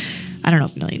thing. I don't know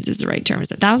if millions is the right term.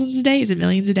 Is it thousands a day? Is it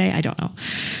millions a day? I don't know.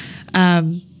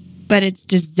 But it's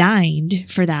designed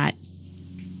for that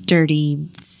dirty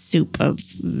soup of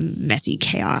messy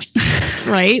chaos,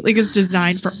 right? Like, it's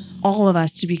designed for all of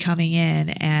us to be coming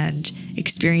in and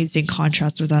experiencing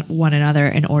contrast with one another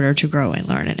in order to grow and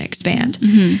learn and expand.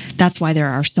 That's why there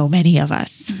are so many of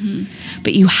us.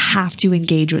 But you have to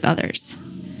engage with others.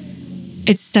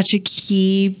 It's such a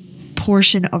key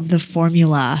portion of the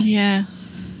formula. Yeah.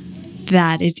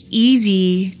 That is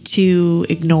easy to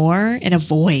ignore and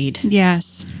avoid.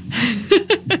 Yes.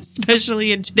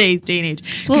 Especially in today's day and age.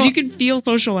 Because Well, you can feel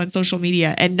social on social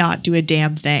media and not do a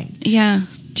damn thing. Yeah.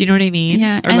 Do you know what I mean?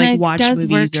 Yeah. Or and like it watch does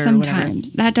movies work or sometimes.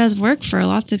 whatever. That does work for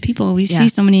lots of people. We Yeah. see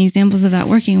so many examples of that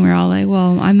working. We're all like,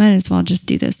 well, I might as well just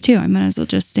do this too. I might as well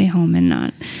just stay home and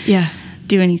not Yeah.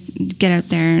 do anything, get out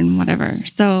there and whatever.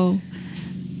 So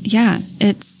yeah,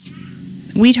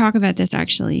 we talk about this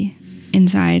actually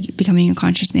inside Becoming a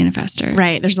Conscious Manifester.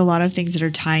 Right. There's a lot of things that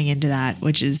are tying into that,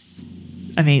 which is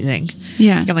amazing.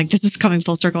 Yeah. I'm like, this is coming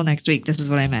full circle next week. This is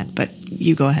what I meant. But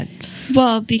you go ahead.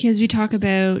 Well, because we talk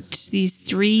about these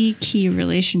 3 key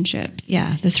relationships.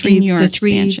 Yeah. in your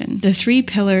expansion. The 3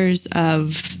 pillars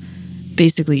of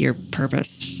basically your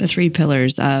purpose. The 3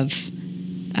 pillars of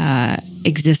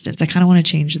existence. I kind of want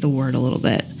to change the word a little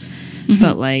bit.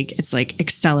 But like, it's like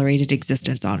accelerated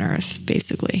existence on Earth,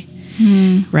 basically.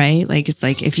 Right? Like, it's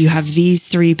like if you have these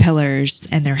 3 pillars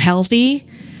and they're healthy,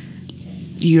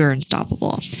 you're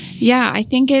unstoppable. Yeah, I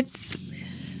think this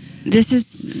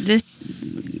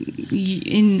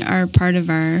in our part of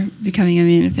our Becoming a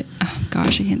Manifestor. Oh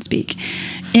gosh, I can't speak.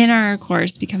 In our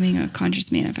course, Becoming a Conscious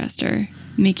Manifester,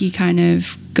 Mickey kind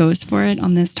of goes for it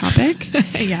on this topic.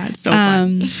 Yeah, it's so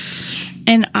fun.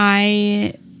 And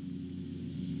I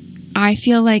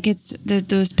feel like it's that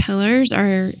those pillars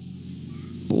are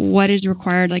what is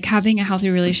required. Like, having a healthy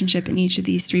relationship in each of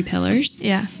these 3 pillars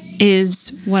Yeah.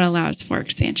 is what allows for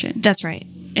expansion. That's right.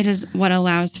 It is what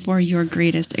allows for your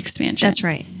greatest expansion. That's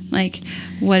right. Like,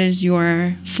 what is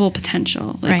your full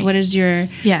potential? Like, Right. what is your...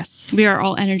 Yes. We are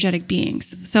all energetic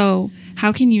beings. So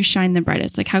how can you shine the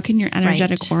brightest? Like, how can your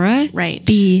energetic aura Right.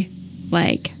 be,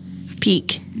 like,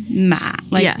 Peak.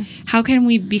 like, Yeah. how can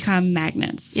we become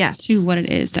magnets Yes. to what it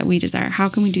is that we desire? How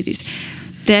can we do these?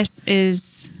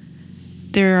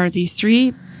 There are these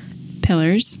 3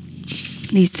 pillars,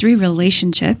 these 3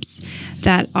 relationships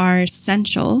that are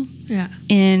essential Yeah.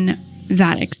 in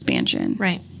that expansion.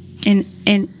 Right. In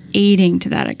aiding to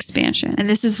that expansion. And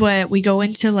this is what we go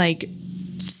into, like,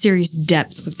 serious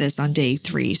depth with this on day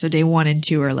 3. So day 1 and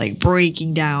 2 are like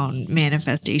breaking down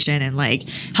manifestation and like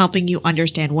helping you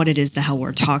understand what it is the hell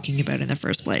we're talking about in the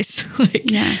first place.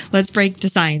 Like, Yeah. let's break the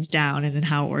science down and then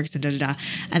how it works and da-da-da.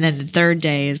 And then the third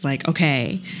day is like,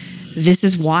 okay, this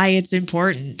is why it's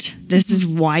important. This is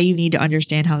why you need to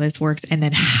understand how this works and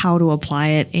then how to apply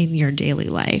it in your daily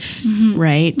life,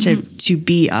 right? To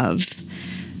be of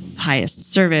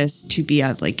highest service, to be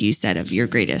of, like you said, of your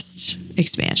greatest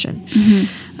expansion.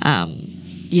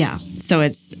 Yeah. So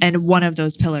and one of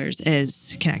those pillars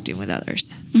is connecting with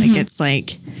others. Like, it's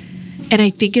like, and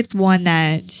I think it's one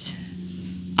that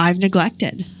I've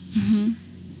neglected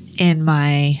in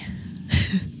my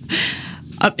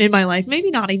in my life, maybe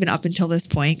not even up until this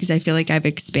point, because I feel like I've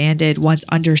expanded once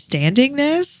understanding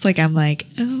this. Like, I'm like,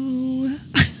 oh,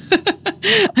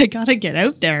 I gotta get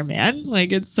out there, man.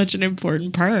 Like, it's such an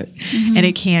important part. And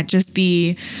it can't just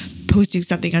be posting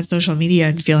something on social media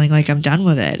and feeling like I'm done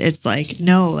with it. It's like,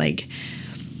 no, like,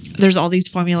 there's all these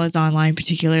formulas online,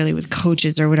 particularly with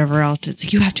coaches or whatever else. It's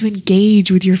like, you have to engage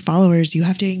with your followers. You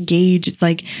have to engage. It's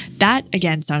like, that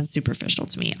again sounds superficial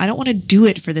to me. I don't want to do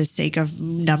it for the sake of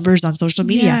numbers on social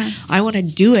media. Yeah. I want to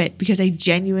do it because I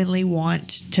genuinely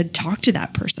want to talk to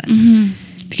that person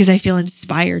because I feel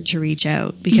inspired to reach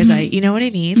out because you know what I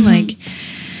mean? Like,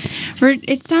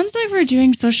 It sounds like we're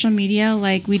doing social media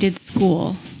like we did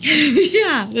school.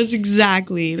 Yeah, that's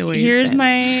exactly the way Here's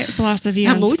my philosophy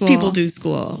on most school. people do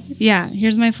school. Yeah,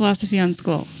 here's my philosophy on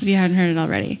school, if you hadn't heard it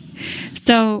already.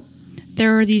 So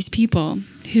there were these people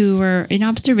who were in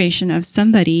observation of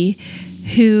somebody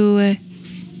who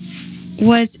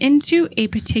was into a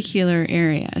particular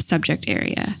area, a subject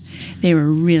area. They were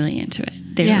really into it.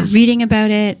 They were reading about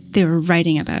it. They were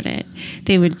writing about it.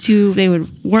 They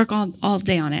would work all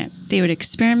day on it. They would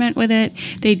experiment with it.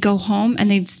 They'd go home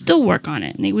and they'd still work on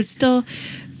it. And they would still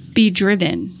be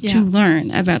driven to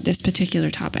learn about this particular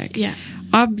topic. Yeah.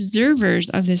 Observers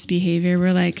of this behavior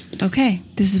were like, okay,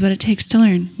 this is what it takes to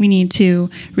learn. We need to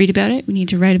read about it. We need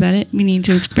to write about it. We need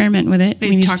to experiment with it.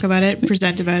 We need to talk about it,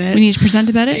 present about it. We need to present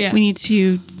about it. Yeah. We need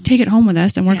to take it home with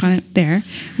us and work on it there.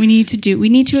 We need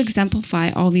to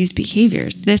exemplify all these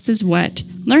behaviors. This is what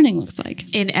learning looks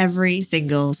like. In every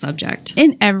single subject.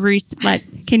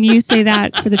 Can you say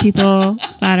that for the people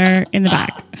that are in the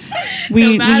back?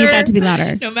 We need that to be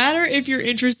louder. No matter if you're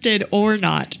interested or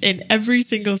not, in every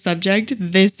single subject,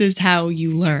 this is how you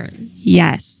learn.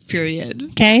 Yes. Period.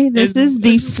 Okay, this is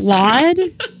the flawed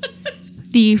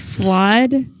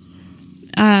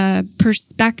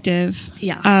perspective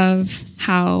of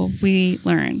how we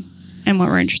learn and what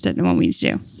we're interested in and what we need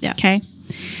to do. Yeah. Okay.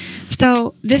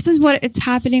 So this is what it's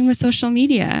happening with social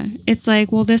media. It's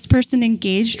like, well, this person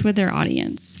engaged with their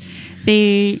audience.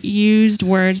 They used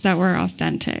words that were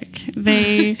authentic.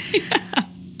 They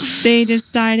they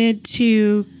decided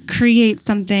to create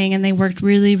something and they worked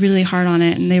really, really hard on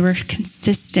it and they were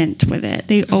consistent with it.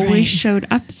 They always showed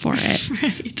up for it.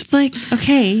 Right. It's like,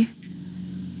 okay,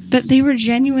 but they were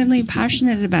genuinely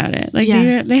passionate about it. Like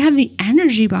they had the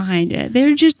energy behind it.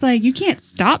 They're just like, you can't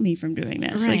stop me from doing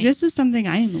this. Right. Like, this is something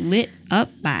I am lit up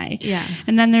by. Yeah.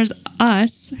 And then there's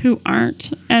us who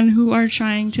aren't and who are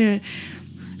trying to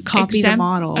Copy the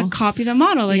model.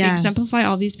 Like exemplify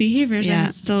all these behaviors and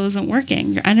it still isn't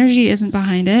working. Your energy isn't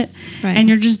behind it. Right. And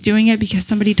you're just doing it because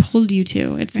somebody told you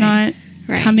to. It's not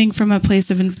coming from a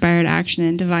place of inspired action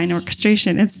and divine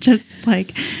orchestration. It's just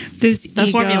like this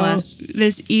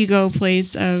ego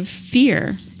place of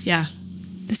fear. Yeah.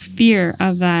 This fear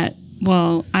of that,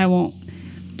 well, I won't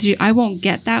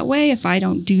get that way if I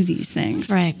don't do these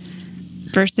things. Right.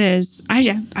 Versus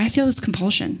I feel this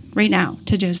compulsion right now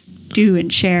to just do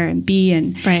and share and be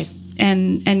and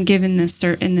give in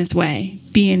this way,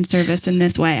 be in service in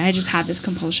this way. I just have this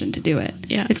compulsion to do it.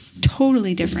 Yeah. It's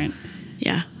totally different.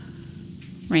 Yeah.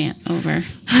 Rant over.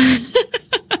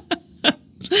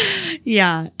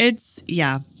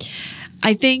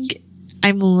 I think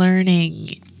I'm learning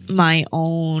my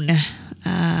own,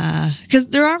 because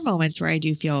there are moments where I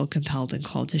do feel compelled and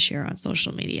called to share on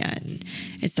social media, and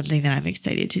it's something that I'm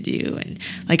excited to do. And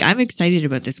like, I'm excited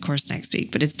about this course next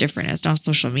week, but it's different. It's not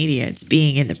social media. It's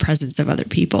being in the presence of other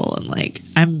people. And like,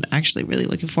 I'm actually really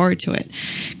looking forward to it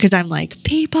because I'm like,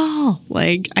 people,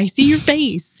 like, I see your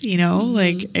face, you know,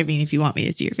 like, I mean, if you want me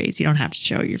to see your face, you don't have to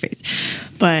show your face,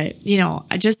 but you know,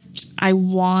 I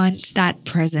want that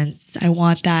presence. I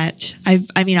want that.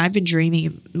 I've been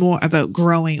dreaming more about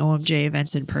growing OMJ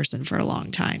events in person for a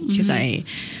long time because I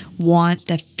want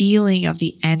the feeling of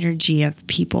the energy of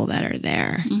people that are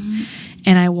there.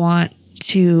 And I want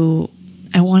to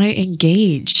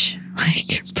engage,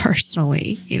 like,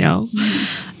 personally, you know?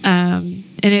 And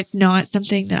it's not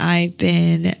something that I've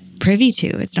been privy to.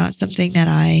 It's not something that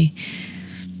I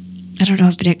don't know,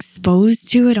 I've been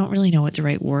exposed to. I don't really know what the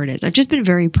right word is. I've just been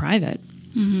very private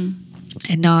and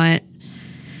not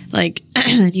like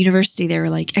in university. They were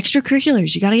like,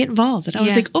 extracurriculars, you got to get involved. And I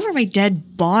was like, over my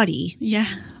dead body. Yeah.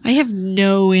 I have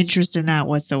no interest in that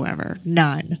whatsoever.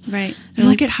 None. Right. And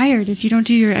you'll get hired if you don't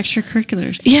do your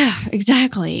extracurriculars. Yeah,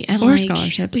 exactly. And or like,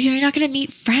 scholarships. You're not going to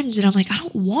meet friends. And I'm like, I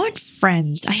don't want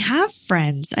friends. I have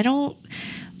friends. I don't.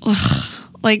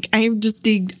 Like, I'm just,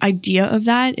 the idea of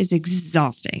that is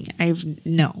exhausting. I don't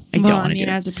want to do it.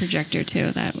 As a projector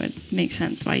too, that would make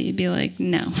sense why you'd be like,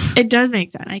 no. It does make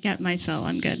sense. I got my fill.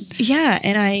 I'm good. Yeah.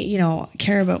 And I,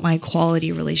 care about my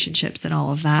quality relationships and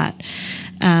all of that.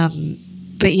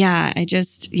 But yeah,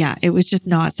 it was just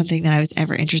not something that I was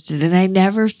ever interested in. I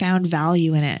never found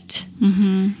value in it.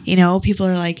 People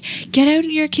are like, get out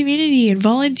in your community and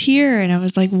volunteer. And I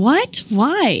was like, what?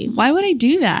 Why? Why would I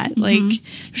do that? Like,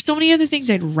 there's so many other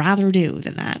things I'd rather do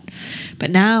than that.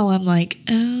 But now I'm like,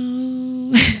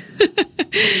 oh,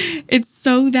 it's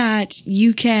so that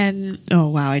you can, oh,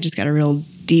 wow, I just got a real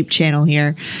deep channel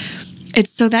here.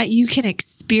 It's so that you can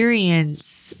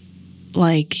experience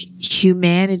like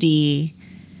humanity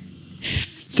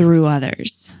through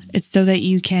others. It's so that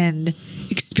you can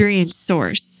experience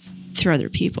source through other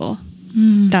people.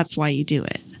 That's why you do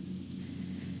it.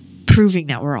 proving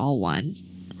that we're all one,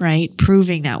 right?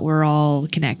 Proving that we're all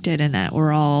connected and that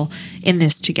we're all in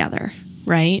this together,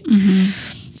 right?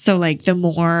 So like the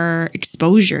more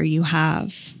exposure you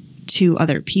have to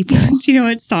other people. Do you know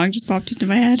what song just popped into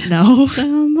my head? No.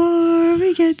 The more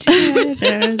we get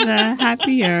together, the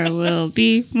happier we'll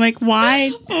be. I'm like,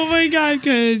 why? Oh my God,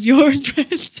 because your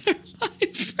friends are my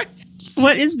friends.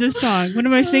 What is this song? What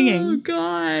am I singing? Oh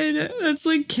God, that's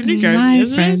like kindergarten. My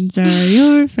isn't friends are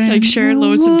your friends. Like Sharon The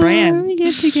Lois and more Bran. We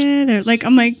get together. Like,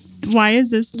 I'm like, why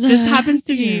is this? This happens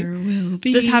to me. Will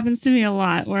be. This happens to me a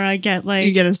lot where I get like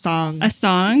You get a song.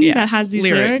 that has these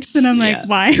lyrics, and I'm like, Yeah.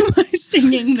 why am I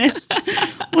singing this?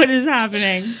 What is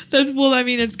happening? That's well. I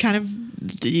mean, it's kind of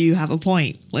you have a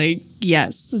point. Like,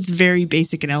 yes, it's very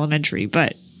basic and elementary,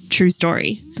 but true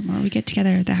story. The more we get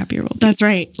together, the happier we'll be. That's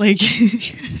right. Like,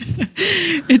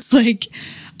 it's like,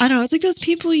 I don't know. It's like those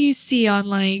people you see on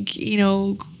like, you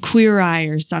know, Queer Eye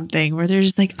or something where they're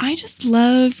just like, I just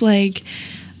love like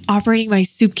operating my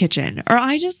soup kitchen, or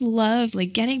I just love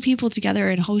like getting people together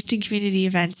and hosting community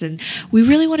events. And we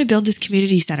really want to build this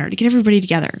community center to get everybody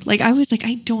together. Like, I was like,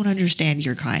 I don't understand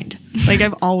your kind. Like,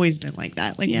 I've always been like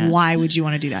that. Like, why would you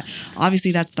want to do that?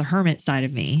 Obviously, that's the hermit side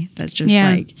of me. That's just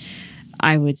like,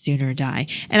 I would sooner die.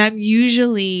 And I'm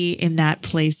usually in that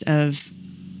place of,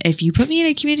 if you put me in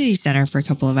a community center for a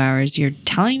couple of hours, you're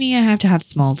telling me I have to have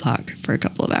small talk for a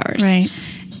couple of hours. Right.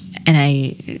 And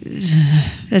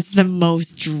that's the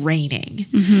most draining.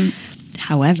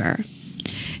 However,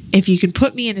 if you can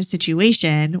put me in a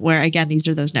situation where, again, these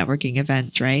are those networking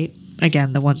events, right?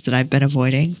 Again, the ones that I've been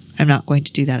avoiding. I'm not going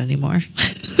to do that anymore.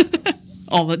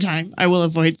 All the time. I will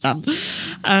avoid some.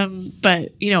 But,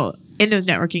 you know, in those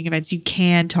networking events, you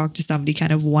can talk to somebody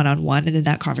kind of one-on-one, and then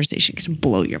that conversation can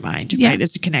blow your mind, right?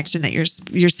 It's a connection that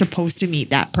you're supposed to meet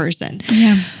that person.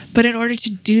 Yeah. But in order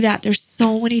to do that, there's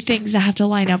so many things that have to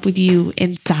line up with you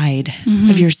inside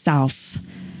of yourself.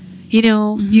 You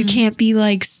know, you can't be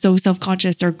like so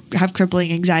self-conscious or have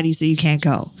crippling anxiety so you can't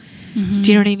go. Do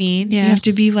you know what I mean? Yes. You have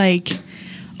to be like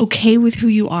okay with who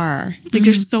you are. Like,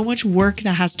 there's so much work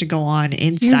that has to go on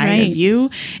inside of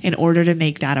you in order to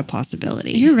make that a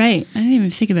possibility. You're right. I didn't even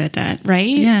think about that. Right?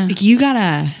 Yeah. Like, you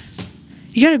gotta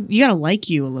like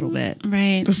you a little bit.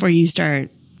 Right. Before you start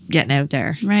getting out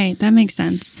there. Right. That makes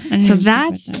sense. I didn't So even think about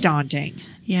that's that. daunting.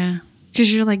 Yeah.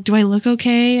 Because you're like, do I look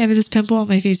okay? I have this pimple on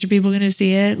my face. Are people going to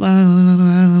see it? La, la, la,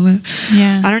 la, la.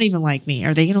 Yeah. I don't even like me.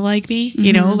 Are they going to like me?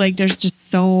 You know, like, there's just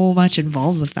so much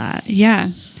involved with that. Yeah.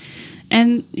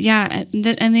 And the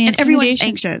And everyone's intimidation-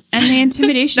 anxious. And the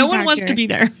intimidation No one wants to be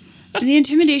there. The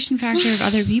intimidation factor of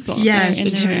other people. Yes, in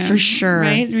the room, for sure.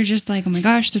 Right? We're just like, oh my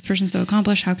gosh, this person's so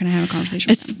accomplished. How can I have a conversation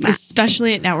with them?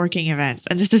 Especially at networking events.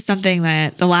 And this is something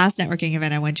that the last networking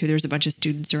event I went to, there was a bunch of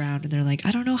students around and they're like,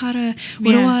 I don't know how to,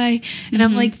 what do I? And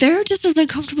I'm like, they're just as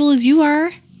uncomfortable as you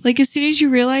are. Like, as soon as you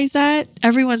realize that,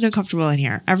 everyone's uncomfortable in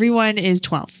here. Everyone is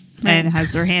 12 and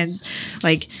has their hands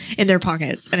like in their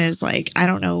pockets and is like, I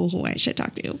don't know who I should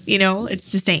talk to. You know,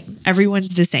 it's the same.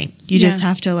 Everyone's the same. You just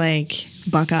have to like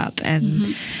buck up and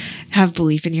have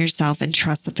belief in yourself and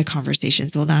trust that the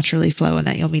conversations will naturally flow and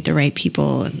that you'll meet the right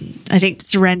people. And I think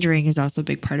surrendering is also a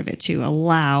big part of it too.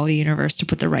 Allow the universe to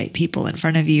put the right people in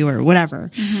front of you or whatever.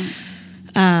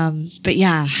 But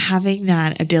yeah, having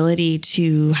that ability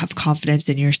to have confidence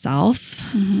in yourself,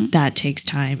 that takes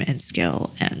time and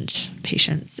skill and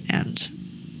patience and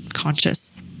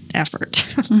conscious effort.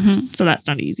 So that's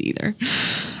not easy either.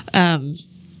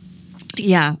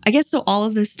 Yeah, I guess so. All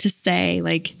of this to say,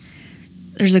 like,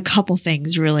 there's a couple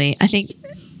things really. I think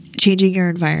changing your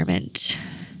environment,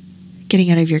 getting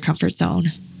out of your comfort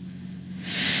zone.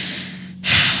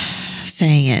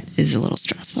 Saying it is a little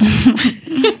stressful.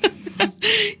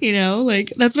 You know,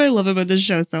 like, that's what I love about this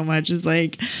show so much is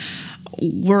like,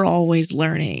 we're always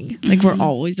learning. Like, we're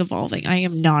always evolving. I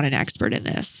am not an expert in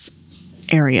this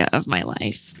area of my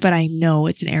life, but I know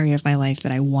it's an area of my life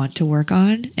that I want to work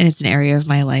on. And it's an area of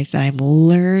my life that I'm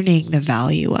learning the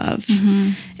value of.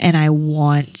 And I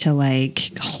want to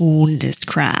like hone this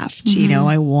craft. You know,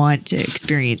 I want to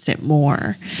experience it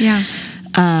more. Yeah.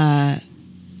 I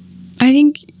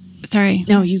think, sorry.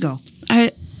 No, you go.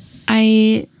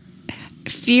 I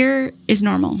fear is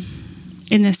normal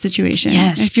in this situation.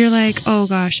 Yes. If you're like, oh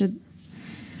gosh,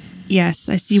 yes,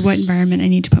 I see what environment I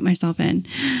need to put myself in.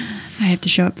 I have to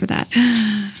show up for that.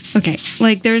 Okay.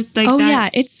 Like, there's like, Oh, that,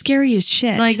 yeah. It's scary as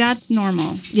shit. like, that's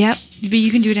normal, yep. but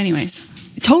you can do it anyways.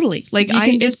 Totally. Like, You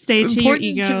can just it's say to your important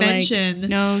ego, to mention, like,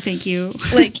 no, thank you.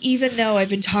 like, even though I've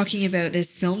been talking about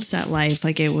this film set life,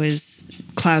 like it was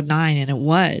cloud nine, and it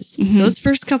was those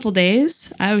first couple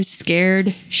days, I was scared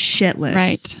shitless.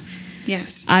 Right.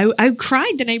 Yes. I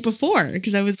cried the night before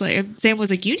because I was like, Sam was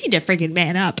like, you need to freaking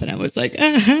man up. And I was like,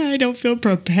 I don't feel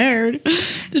prepared.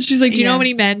 And she's like, do you know how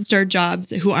many men start jobs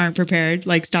who aren't prepared?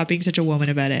 Like, stop being such a woman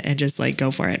about it and just like go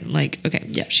for it. I'm like, okay,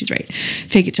 yeah, she's right.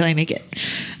 Fake it till I make it.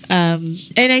 And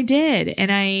I did.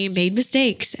 And I made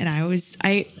mistakes. And I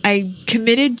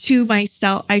committed to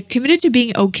myself. I committed to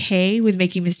being okay with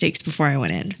making mistakes before I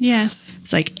went in. Yes.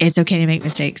 It's like, it's okay to make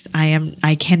mistakes.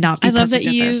 I cannot be I love perfect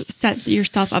that at you this. set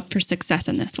yourself up for success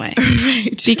in this way.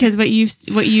 Right. Because what you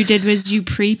did was you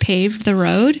pre-paved the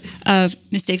road of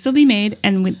mistakes will be made,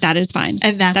 and that is fine.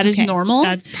 And that is okay. Normal.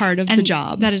 That's part of the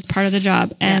job. That is part of the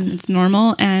job, and it's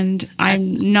normal. And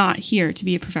I'm not here to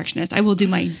be a perfectionist. I will do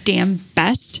my damn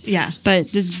best. Yeah.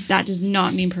 But that does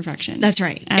not mean perfection. That's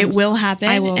right. And it will happen.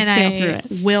 I will and sail I through it.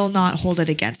 will not hold it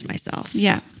against myself.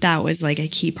 Yeah. That was like a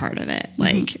key part of it.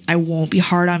 Like, I won't be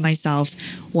hard on myself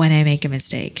when I make a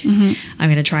mistake. I'm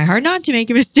going to try hard not to make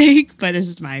a mistake, but this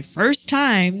is my first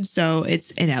time. So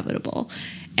it's inevitable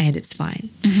and it's fine.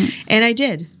 And I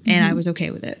did. And I was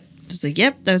okay with it. I was like,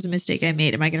 yep, that was a mistake I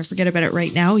made. Am I going to forget about it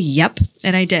right now? Yep.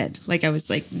 And I did. Like, I was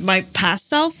like, my past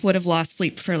self would have lost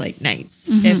sleep for like nights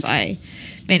if I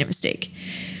made a mistake.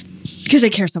 Because I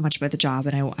care so much about the job,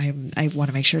 and I want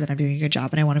to make sure that I'm doing a good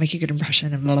job, and I want to make a good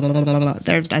impression, and blah, blah, blah, blah, blah.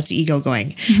 That's the ego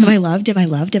going. Am I loved? Am I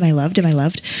loved? Am I loved? Am I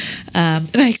loved? Am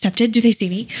I accepted? Do they see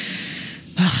me?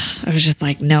 I was just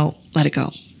like, no, let it go.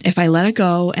 If I let it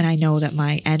go and I know that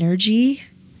my energy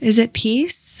is at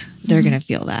peace, they're going to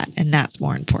feel that. And that's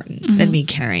more important than me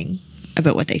caring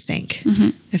about what they think,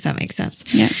 if that makes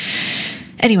sense. Yeah.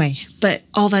 Anyway, but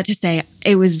all that to say,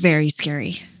 it was very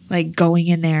scary. Like, going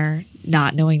in there,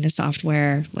 not knowing the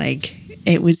software, like,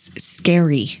 it was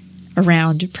scary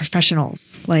around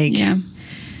professionals. Like,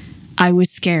 I was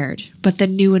scared, but the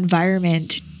new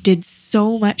environment did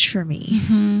so much for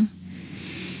me.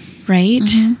 Right?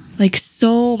 Like,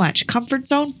 so much. Comfort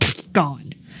zone,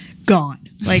 gone.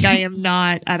 Like, I am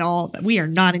not at all, we are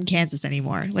not in Kansas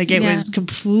anymore. Like, it was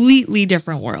completely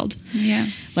different world. Yeah.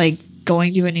 Like,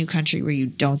 going to a new country where you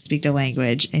don't speak the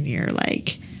language and you're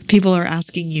like, people are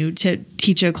asking you to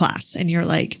teach a class and you're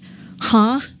like,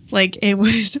 huh? Like, it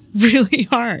was really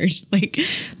hard. Like,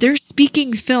 they're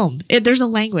speaking film. There's a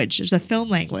language. There's a film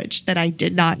language that I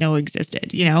did not know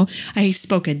existed. You know, I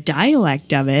spoke a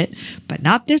dialect of it, but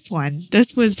not this one.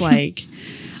 This was like,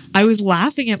 I was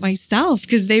laughing at myself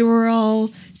because they were all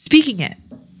speaking it.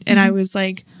 And I was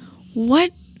like,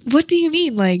 what do you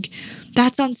mean? Like,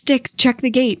 that's on sticks. Check the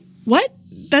gate. What?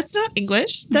 That's not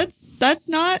English. That's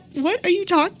not, what are you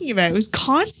talking about? It was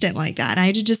constant like that. And I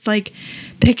had to just like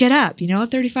pick it up, you know,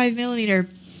 35 millimeter,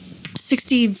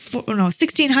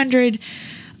 1600.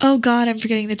 Oh God, I'm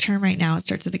forgetting the term right now. It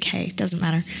starts with a K. Doesn't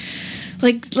matter.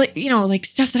 Like, you know, like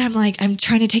stuff that I'm like, I'm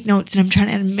trying to take notes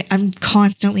and I'm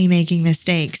constantly making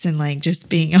mistakes and like just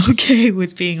being okay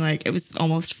with being like, it was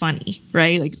almost funny,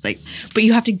 right? Like, it's like, but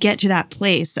you have to get to that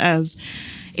place of,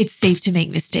 it's safe to make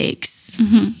mistakes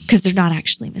because they're not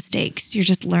actually mistakes. You're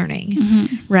just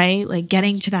learning, right? Like,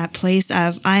 getting to that place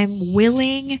of, I'm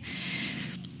willing,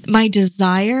 my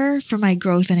desire for my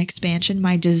growth and expansion,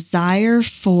 my desire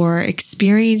for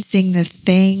experiencing the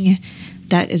thing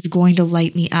that is going to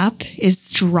light me up is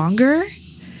stronger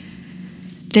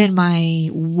than my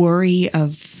worry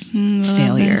of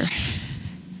failure.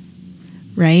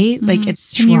 Right? Like, it's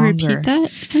stronger. Can you repeat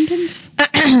that sentence?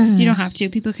 You don't have to.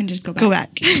 People can just go back.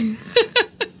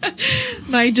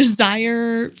 My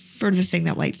desire for the thing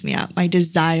that lights me up, my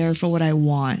desire for what I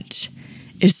want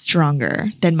is stronger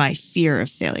than my fear of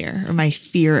failure or my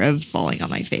fear of falling on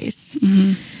my face.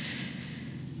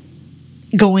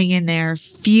 Going in there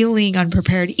feeling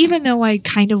unprepared, even though I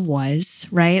kind of was,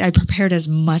 right? I prepared as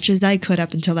much as I could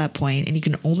up until that point, and you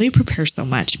can only prepare so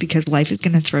much because life is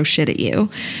going to throw shit at you.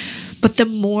 But the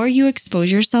more you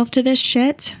expose yourself to this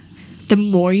shit, the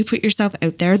more you put yourself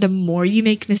out there, the more you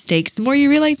make mistakes, the more you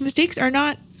realize mistakes are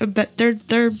not, but they're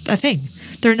a thing.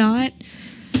 They're not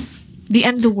the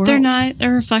end of the world. They're not a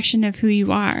reflection of who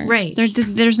you are. Right.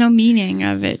 There's no meaning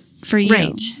of it for you.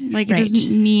 Right. Like, it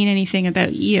doesn't mean anything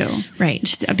about you. Right.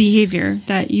 It's a behavior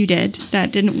that you did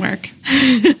that didn't work.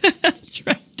 That's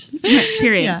right.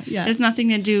 Period. Yeah. It has nothing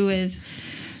to do with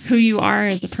who you are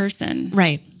as a person.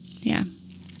 Right. Yeah.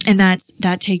 And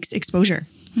that takes exposure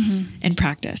and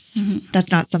practice.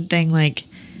 That's not something like,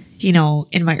 you know,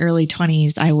 in my early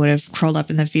 20s, I would have curled up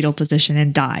in the fetal position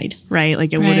and died, right?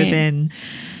 Like, it would have been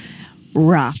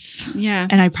rough. Yeah.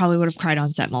 And I probably would have cried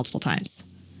on set multiple times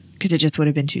because it just would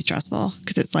have been too stressful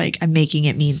because it's like, I'm making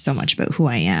it mean so much about who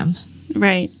I am.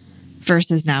 Right.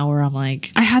 Versus now where I'm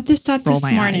like, I had this thought this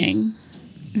my morning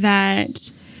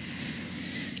that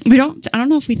I don't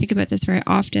know if we think about this very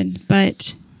often,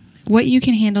 but what you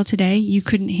can handle today, you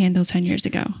couldn't handle 10 years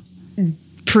ago.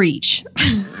 Preach.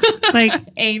 Like,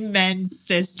 amen,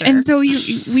 sister. and so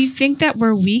we think that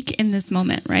we're weak in this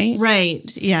moment, right? Right.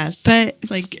 Yes. But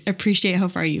it's like, appreciate how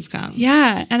far you've come.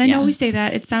 Yeah. And I know Yeah. we say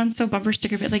that, it sounds so bumper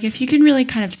sticker, but like, if you can really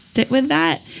kind of sit with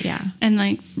that Yeah. and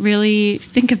like really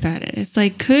think about it, it's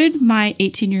like, could my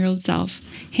 18-year-old self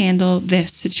handle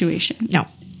this situation? No.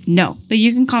 No. Like,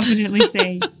 you can confidently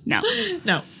say no.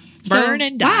 No. So, Burn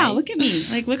and die. Wow, look at me.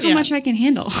 Like, look how Yeah. much I can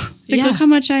handle. Like, Yeah. look how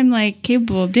much I'm like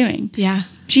capable of doing. Yeah.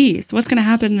 Geez, what's going to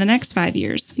happen in the next 5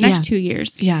 years, next 2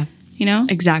 years? Yeah. You know?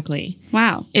 Exactly.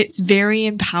 Wow. It's very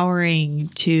empowering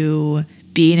to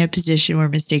be in a position where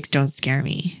mistakes don't scare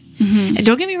me. Mm-hmm. And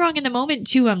don't get me wrong, in the moment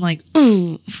too, I'm like,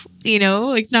 oh, you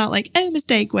know, it's not like, oh,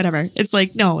 mistake, whatever. It's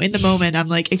like, no, in the moment, I'm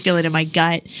like, I feel it in my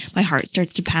gut. My heart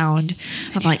starts to pound.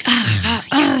 I'm like,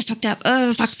 fucked up.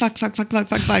 Oh, fuck.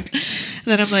 And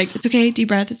then I'm like, it's okay. Deep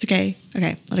breath. It's okay.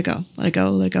 Okay. Let it go. Let it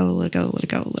go. Let it go. Let it go. Let it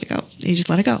go. Let it go. And you just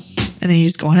let it go. And then you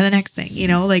just go on to the next thing, you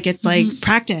know, like it's like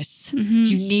practice.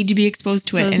 You need to be exposed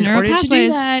to it. Those And in order to do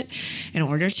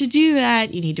neuropathways.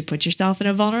 that, you need to put yourself in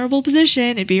a vulnerable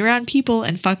position and be around people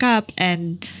and fuck up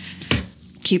and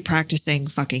keep practicing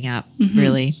fucking up,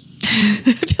 really.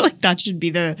 I feel like that should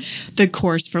be the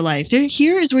course for life.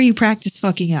 Here is where you practice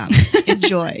fucking up.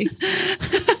 Enjoy.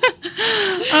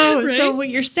 Oh, Right? so what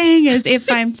you're saying is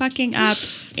if I'm fucking up,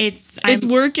 it's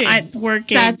working. It's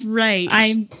working. That's right.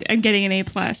 I'm getting an A+.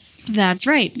 That's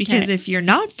right. Because Okay. if you're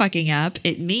not fucking up,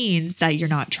 it means that you're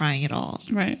not trying at all.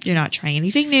 Right. You're not trying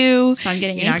anything new. So I'm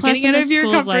getting You're an not A+ getting in out the of your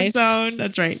school of comfort life. zone.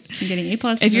 That's right. I'm getting A+.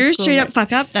 If you're a straight up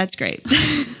fuck up, that's great.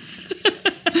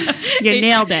 You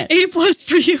nailed it. A+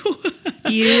 for you.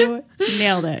 You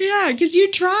nailed it. Yeah, because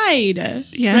you tried.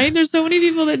 Yeah. Right? There's so many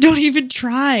people that don't even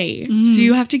try. So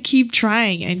you have to keep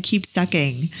trying and keep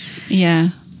sucking Yeah.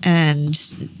 and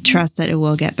trust that it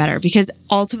will get better. Because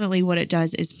ultimately what it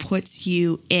does is puts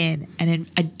you in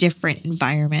a different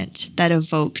environment that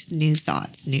evokes new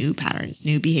thoughts, new patterns,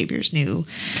 new behaviors, new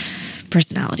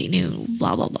personality, new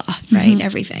blah, blah, blah, right?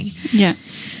 Everything. Yeah.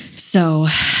 So,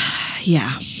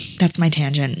 yeah, that's my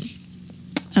tangent.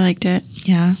 I liked it.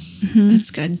 Yeah,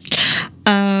 that's good.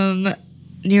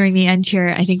 Nearing the end here,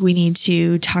 I think we need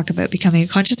to talk about becoming a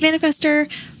conscious manifester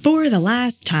for the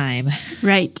last time.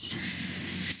 Right.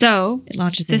 So It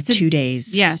launches in This would- 2 days.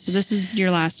 yeah, so this is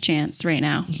your last chance right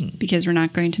now because we're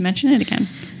not going to mention it again.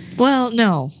 Well,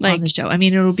 no, Like- on the show. I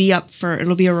mean, it'll be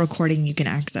a recording you can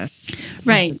access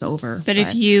Right. once it's over. But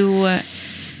if you,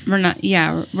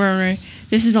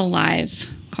 this is a live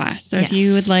class. So if you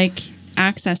Yes. would like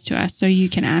access to us so you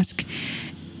can ask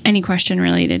any question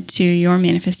related to your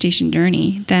manifestation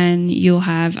journey, then you'll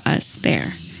have us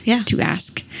there Yeah. to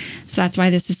ask. So that's why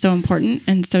this is so important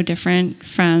and so different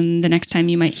from the next time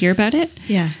you might hear about it,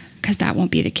 Yeah. because that won't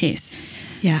be the case.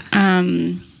 Yeah.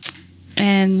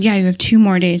 And yeah, you have 2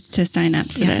 more days to sign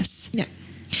up for this. Yeah.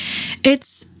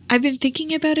 I've been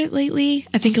thinking about it lately.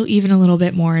 I think even a little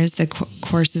bit more as the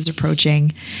course is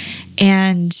approaching.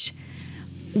 And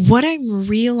what I'm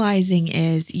realizing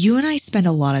is you and I spend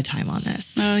a lot of time on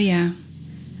this. Oh, yeah.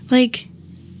 Like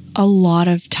a lot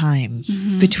of time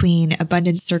between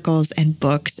abundance circles and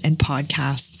books and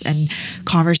podcasts and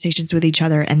conversations with each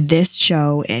other and this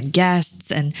show and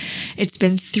guests. And it's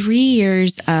been 3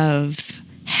 years of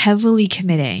heavily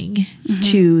committing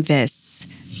to this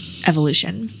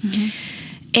evolution.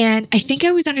 And I think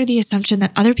I was under the assumption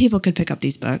that other people could pick up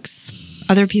these books.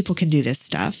 Other people can do this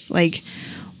stuff. Like,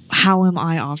 how am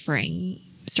I offering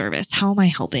service? How am I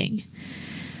helping?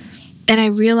 And I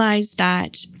realized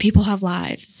that people have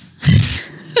lives.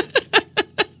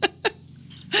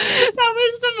 That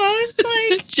was the most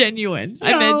like Genuine.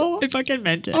 No. I fucking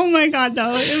meant it. Oh my god,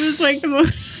 though. It was like the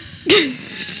most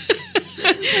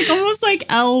like almost like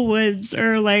Elle Woods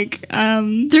or like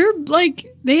They're like,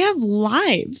 they have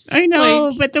lives. I know,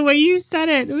 Like, but the way you said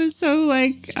it was so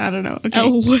like I don't know. Okay.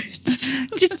 Elle Woods.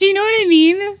 Just do you know what I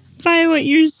mean by what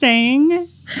you're saying?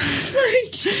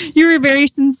 You were very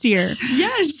sincere.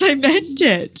 Yes, I meant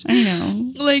it. I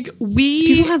know. Like,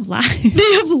 People have lives.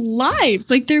 they have lives.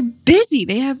 Like, they're busy.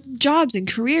 They have jobs and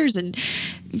careers and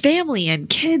family and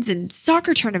kids and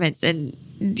soccer tournaments and,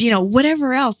 you know,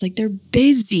 whatever else. Like, they're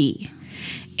busy.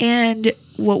 And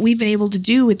what we've been able to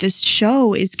do with this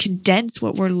show is condense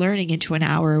what we're learning into an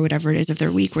hour or whatever it is of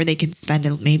their week where they can spend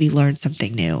and maybe learn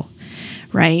something new.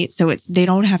 Right? So they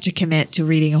don't have to commit to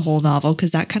reading a whole novel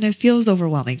because that kind of feels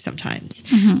overwhelming sometimes,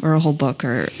 or a whole book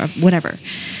or whatever.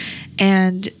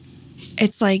 And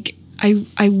it's like, I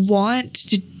want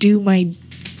to do my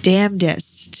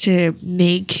damnedest to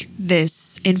make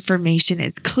this information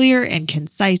as clear and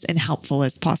concise and helpful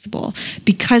as possible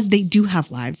because they do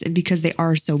have lives and because they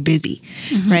are so busy,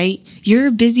 right? You're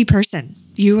a busy person.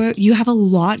 You have a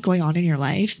lot going on in your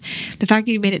life. The fact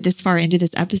that you made it this far into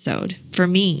this episode, for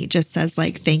me, just says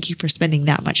like, thank you for spending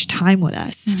that much time with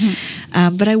us.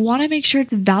 But I want to make sure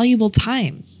it's valuable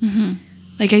time.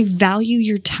 Like I value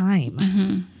your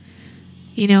time.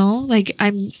 You know, like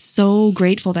I'm so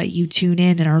grateful that you tune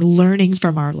in and are learning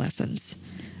from our lessons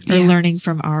or learning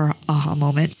from our aha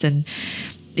moments and,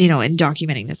 you know, and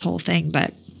documenting this whole thing.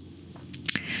 But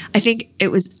I think it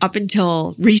was up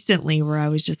until recently where I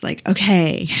was just like,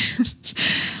 okay,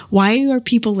 why are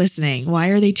people listening? Why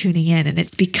are they tuning in? And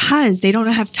it's because they don't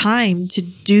have time to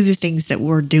do the things that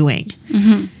we're doing.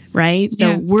 Right?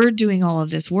 So we're doing all of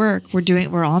this work.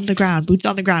 We're on the ground, boots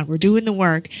on the ground. We're doing the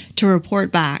work to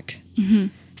report back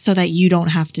so that you don't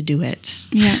have to do it.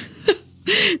 Yeah.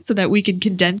 So that we can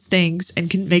condense things and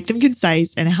can make them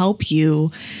concise and help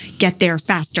you get there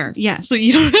faster. Yes. So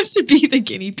you don't have to be the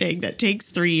guinea pig that takes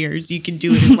 3 years. You can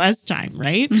do it in less time,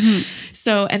 right?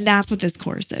 So, and that's what this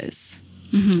course is,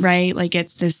 right? Like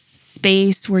it's this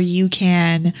space where you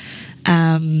can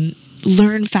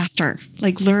learn faster,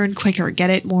 like learn quicker, get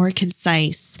it more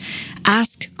concise,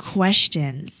 ask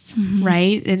questions,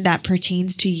 right? And that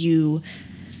pertains to you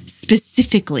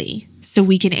specifically. So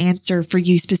we can answer for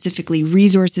you specifically,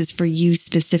 resources for you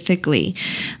specifically.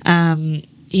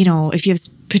 You know, if you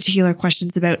have particular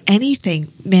questions about anything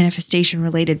manifestation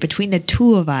related between the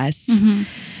two of us,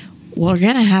 we're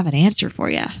going to have an answer for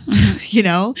you, you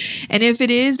know? And if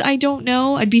it is, I don't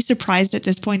know. I'd be surprised at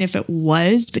this point if it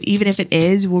was, but even if it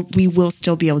is, we will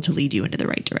still be able to lead you into the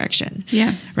right direction.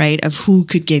 Yeah. Right? Of who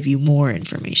could give you more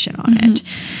information on it.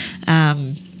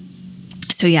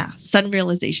 So yeah, sudden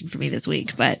realization for me this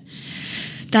week, but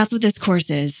that's what this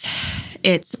course is.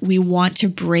 We want to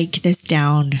break this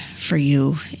down for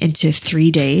you into 3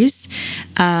 days.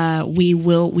 We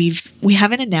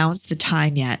haven't announced the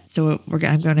time yet. So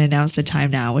I'm going to announce the time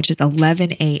now, which is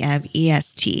 11 a.m.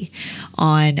 EST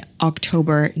on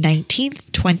October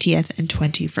 19th, 20th, and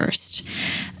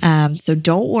 21st. So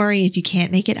don't worry if you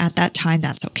can't make it at that time.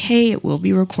 That's okay. It will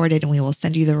be recorded and we will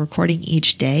send you the recording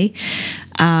each day.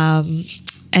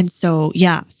 And so,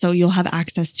 yeah, so you'll have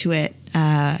access to it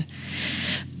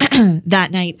that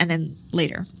night and then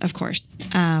later, of course.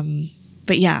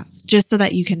 But yeah, just so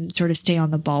that you can sort of stay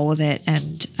on the ball with it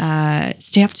and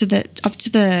stay up to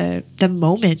the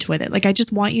moment with it. Like I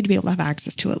just want you to be able to have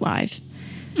access to it live.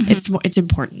 It's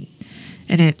important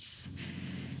and it's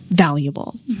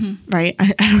valuable, right?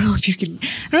 I don't know if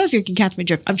you can catch my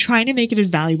drift. I'm trying to make it as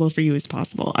valuable for you as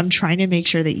possible. I'm trying to make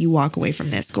sure that you walk away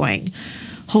from this going,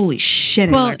 holy shit,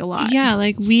 I learned a lot. Yeah,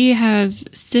 like we have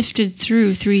sifted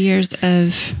through 3 years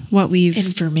of what we've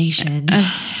information,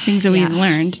 things that we've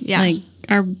learned. Yeah. Like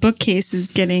our bookcase is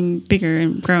getting bigger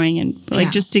and growing and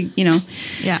like just to, you know.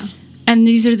 Yeah. And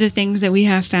these are the things that we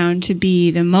have found to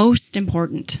be the most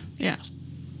important. Yeah.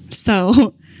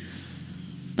 So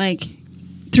like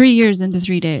 3 years into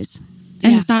 3 days.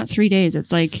 And it's not 3 days,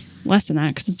 it's like less than that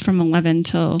because it's from 11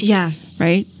 till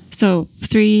right? So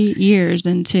 3 years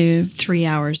into 3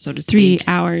 hours, so to speak.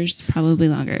 3 hours, probably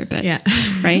longer, but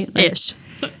right? Like, Ish.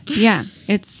 Yeah,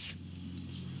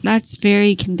 that's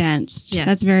very condensed. Yeah.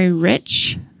 That's very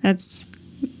rich. That's,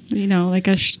 you know, like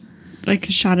a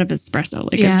shot of espresso.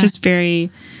 Like it's just very.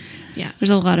 Yeah.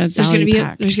 There's a lot of value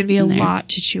packed. There's going to be a lot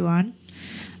to chew on.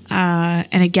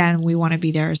 And again, we want to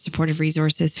be there as supportive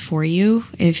resources for you.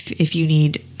 If you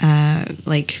need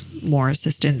like more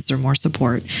assistance or more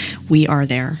support, we are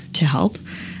there to help.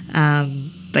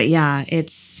 But yeah,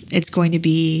 it's going to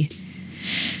be,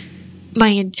 my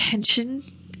intention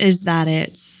is that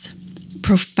it's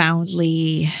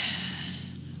profoundly,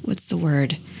 what's the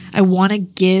word? I want to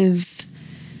give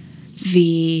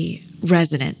the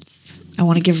resonance. I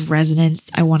want to give resonance.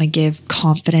 I want to give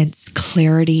confidence,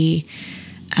 clarity,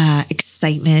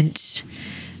 excitement,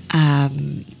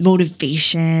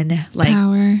 motivation, like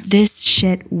power. This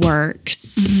shit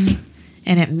works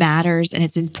and it matters and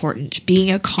it's important.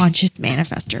 Being a conscious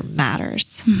manifester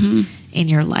matters in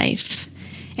your life.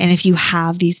 And if you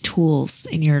have these tools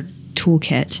in your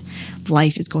toolkit,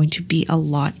 life is going to be a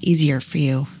lot easier for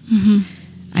you.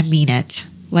 I mean it.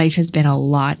 Life has been a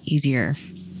lot easier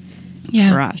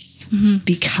for us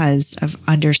because of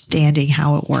understanding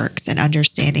how it works and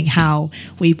understanding how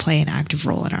we play an active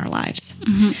role in our lives.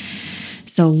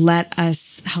 So let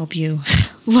us help you.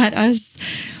 Let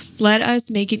us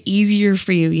make it easier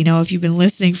for you. You know, if you've been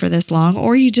listening for this long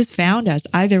or you just found us,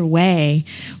 either way,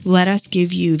 let us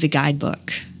give you the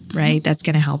guidebook, right? That's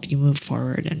going to help you move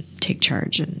forward and take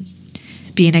charge and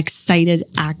Be an excited,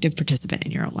 active participant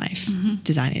in your own life.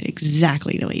 Design it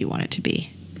exactly the way you want it to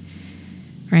be.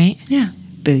 Right? Yeah.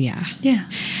 Booyah. Yeah.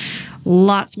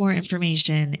 Lots more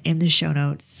information in the show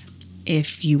notes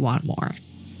if you want more.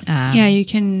 Yeah, you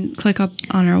can click up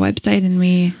on our website and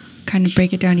we kind of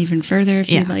break it down even further. If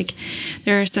you like,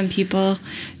 there are some people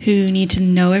who need to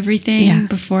know everything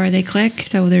before they click.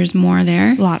 So there's more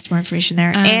there. Lots more information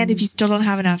there. And if you still don't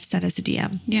have enough, send us a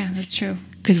DM. Yeah, that's true.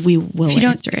 Because we will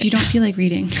answer it. If you don't feel like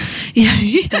reading,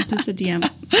 send us a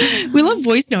DM. We love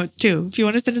voice notes too. If you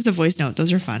want to send us a voice note,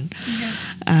 those are fun.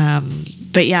 Yeah.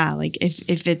 But yeah, like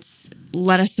if it's,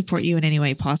 let us support you in any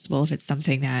way possible. If it's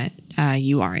something that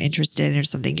you are interested in or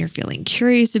something you're feeling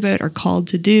curious about or called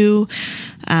to do,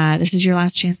 this is your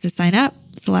last chance to sign up.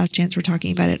 It's the last chance we're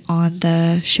talking about it on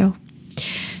the show.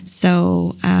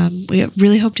 So we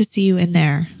really hope to see you in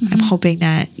there. I'm hoping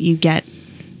that you get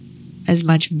as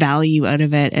much value out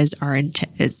of it as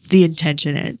as the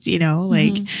intention is, you know,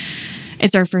 like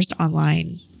it's our first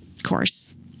online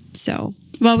course. So,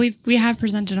 well, we have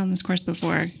presented on this course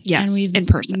before. Yes, and we've in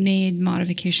person. Made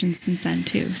modifications since then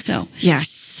too. So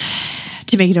yes,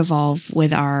 to make it evolve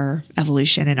with our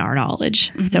evolution and our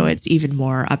knowledge. So it's even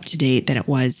more up to date than it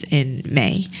was in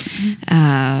May.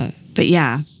 But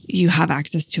yeah, you have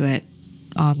access to it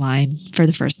online for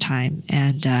the first time,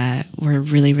 and we're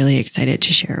really, really excited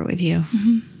to share it with you.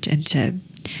 And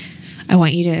I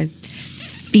want you to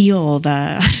feel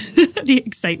the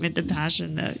excitement, the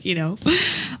passion, you know,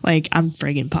 like I'm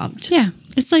friggin' pumped. Yeah,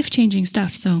 it's life-changing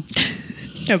stuff, so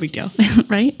no big deal.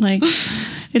 Right? Like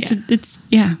it's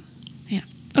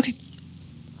Okay.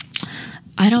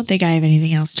 I don't think I have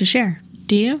anything else to share.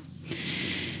 Do you?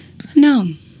 No.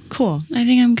 Cool. I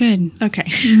think I'm good. Okay.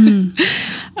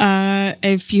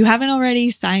 If you haven't already,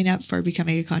 sign up for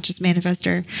Becoming a Conscious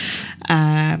Manifester.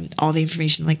 All the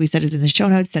information, like we said, is in the show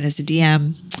notes. Send us a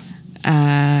DM.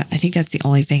 I think that's the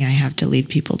only thing I have to lead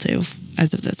people to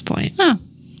as of this point. Oh,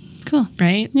 cool.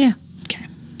 Right? Yeah. Okay.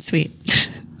 Sweet.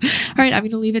 All right. I'm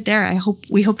going to leave it there.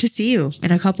 We hope to see you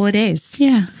in a couple of days.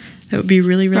 Yeah. That would be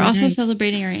really, really nice. We're also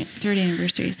celebrating our 3rd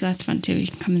anniversary, so that's fun too. You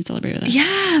can come and celebrate with us.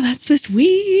 Yeah, that's this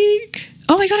week.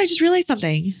 Oh my God, I just realized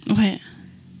something. What?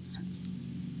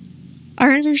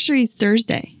 Our anniversary is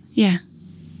Thursday. Yeah.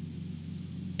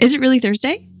 Is it really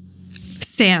Thursday?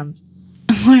 Sam.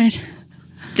 What?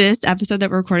 This episode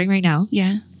that we're recording right now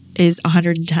is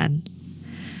 110.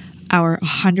 Our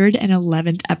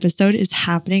 111th episode is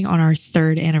happening on our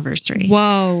 3rd anniversary.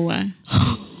 Whoa.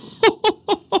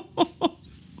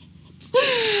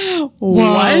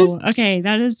 Whoa. Okay,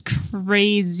 that is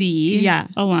crazy. Yeah.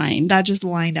 Aligned. That just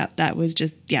lined up. That was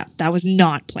just, that was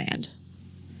not planned.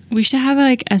 We should have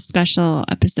like a special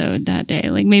episode that day.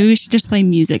 Like maybe we should just play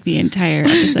music the entire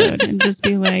episode and just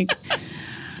be like,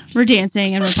 we're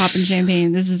dancing and we're popping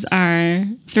champagne. This is our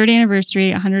 3rd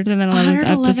anniversary,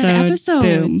 111th episode.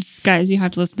 Boom. Guys, you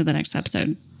have to listen to the next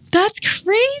episode. That's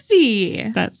crazy.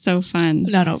 That's so fun.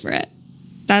 I'm not over it.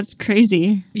 That's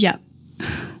crazy. Yeah.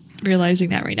 Realizing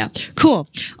that right now. Cool.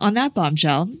 On that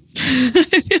bombshell,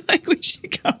 I feel like we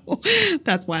should go.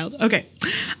 That's wild. Okay.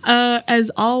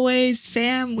 As always,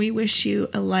 fam, we wish you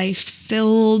a life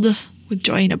filled with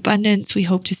joy and abundance. We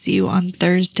hope to see you on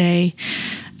Thursday.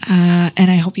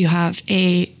 And I hope you have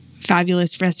a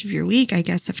fabulous rest of your week. I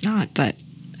guess if not, but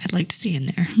I'd like to see you in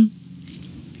there.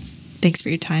 Thanks for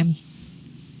your time.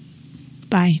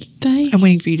 Bye. Bye. I'm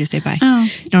waiting for you to say bye. Oh.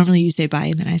 Normally you say bye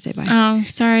and then I say bye. Oh,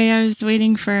 sorry. I was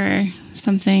waiting for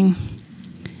something.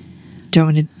 Do you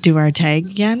want to do our tag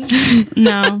again?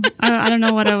 No. I don't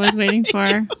know what I was waiting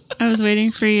for. I was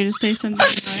waiting for you to say something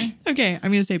more. Okay.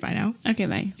 I'm going to say bye now. Okay,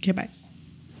 bye. Okay, bye.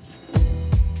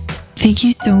 Thank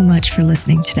you so much for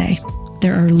listening today.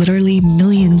 There are literally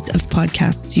millions of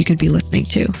podcasts you could be listening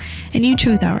to, and you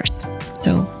chose ours.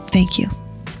 So thank you.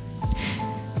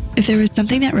 If there was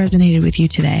something that resonated with you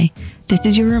today, this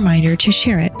is your reminder to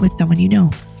share it with someone you know.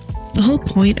 The whole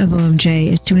point of OMJ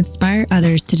is to inspire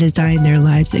others to design their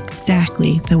lives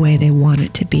exactly the way they want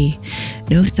it to be.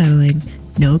 No settling,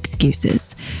 no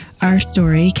excuses. Our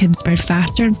story can spread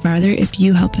faster and farther if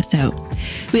you help us out.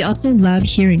 We also love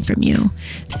hearing from you.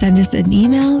 Send us an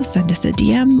email, send us a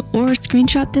DM, or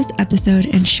screenshot this episode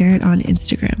and share it on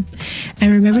Instagram.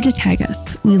 And remember to tag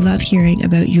us. We love hearing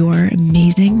about your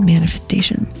amazing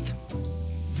manifestations.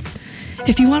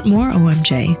 If you want more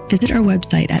OMJ, visit our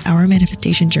website at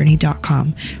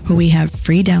ourmanifestationjourney.com, where we have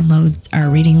free downloads,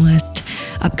 our reading list,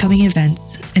 upcoming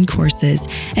events and courses,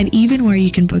 and even where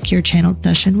you can book your channeled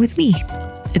session with me.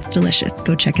 It's delicious.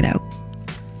 Go check it out.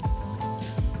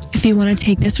 If If you want to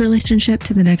take this relationship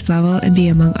to the next level and be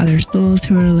among other souls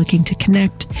who are looking to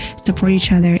connect, support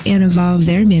each other, and evolve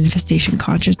their manifestation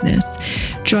consciousness,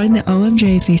 join the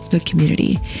OMJ Facebook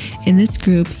community. In this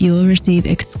group, you will receive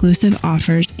exclusive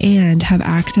offers and have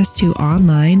access to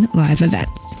online live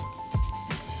events.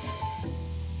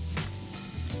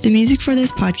 The music for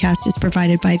this podcast is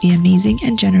provided by the amazing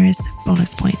and generous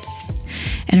Bonus Points,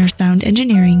 and our sound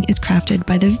engineering is crafted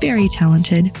by the very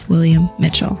talented William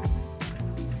Mitchell.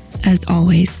 As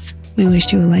always, we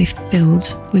wish you a life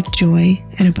filled with joy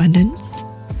and abundance,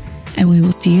 and we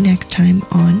will see you next time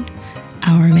on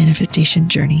our manifestation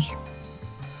journey.